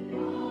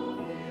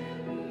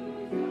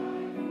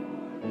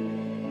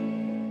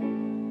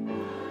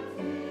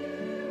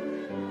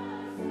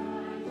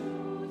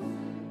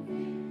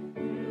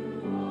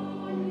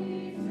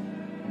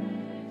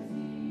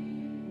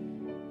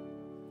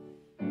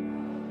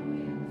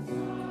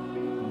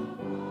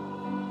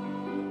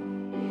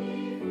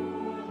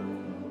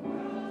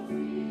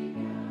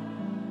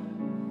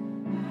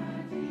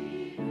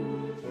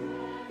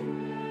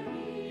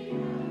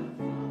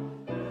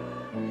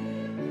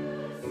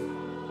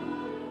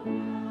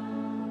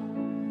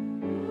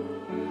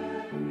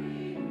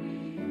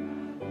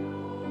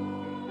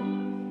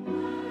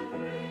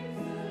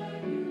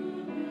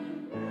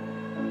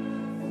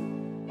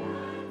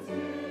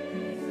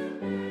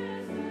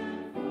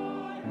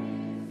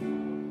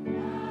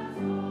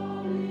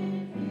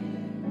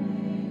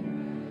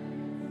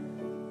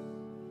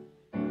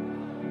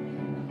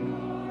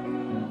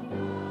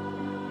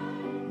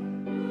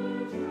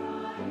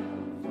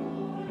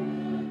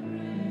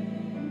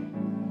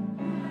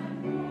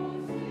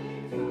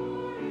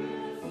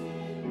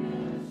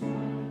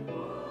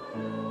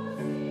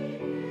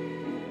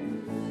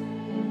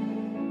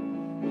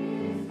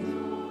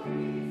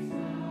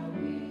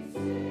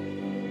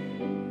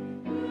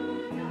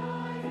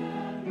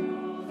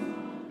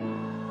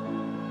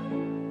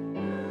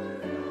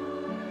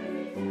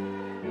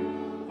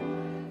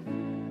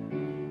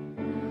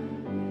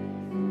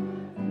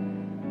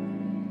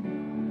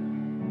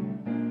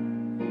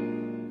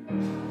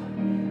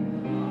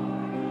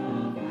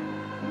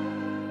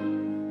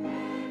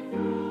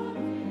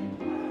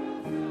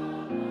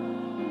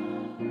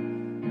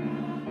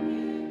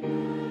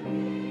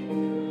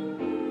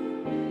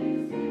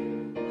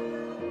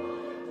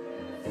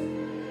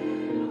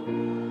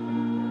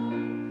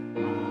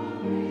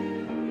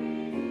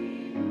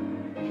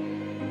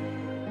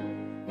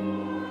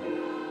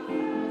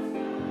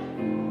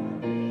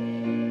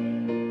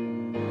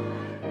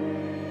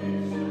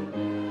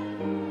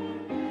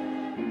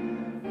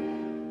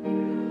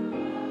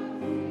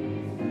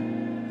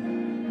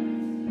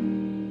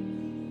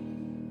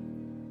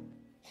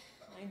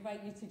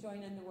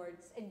join in the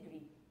words in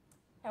green.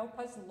 Help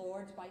us,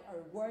 Lord, by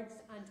our words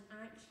and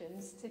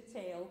actions to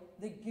tell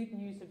the good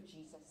news of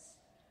Jesus.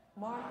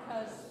 Mark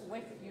us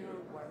with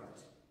your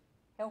word.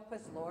 Help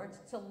us, Lord,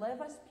 to live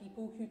as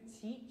people who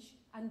teach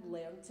and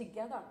learn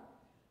together.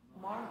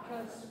 Mark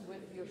us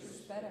with your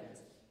Spirit.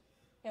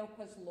 Help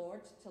us,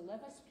 Lord, to live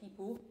as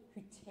people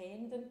who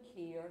tend and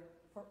care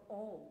for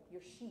all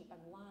your sheep and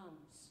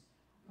lambs.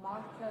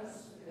 Mark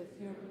us with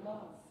your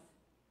love.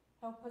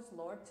 Help us,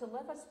 Lord, to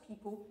live as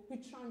people who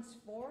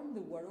transform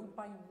the world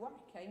by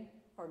working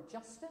for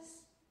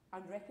justice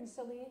and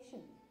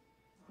reconciliation.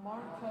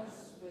 Mark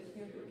us with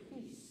your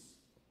peace.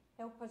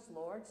 Help us,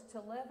 Lord, to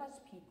live as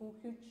people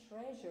who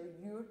treasure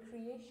your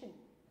creation.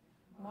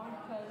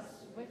 Mark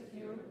us with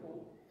your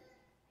hope.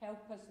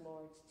 Help us,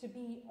 Lord, to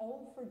be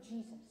all for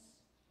Jesus.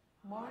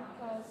 Mark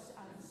us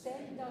and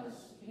send us,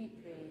 we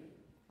pray.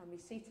 And we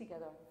say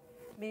together,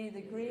 may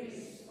the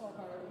grace of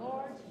our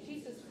Lord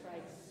Jesus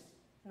Christ,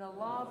 and the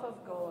love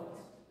of God,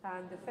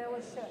 and the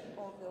fellowship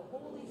of the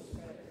Holy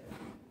Spirit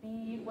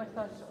be with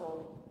us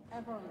all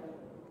evermore.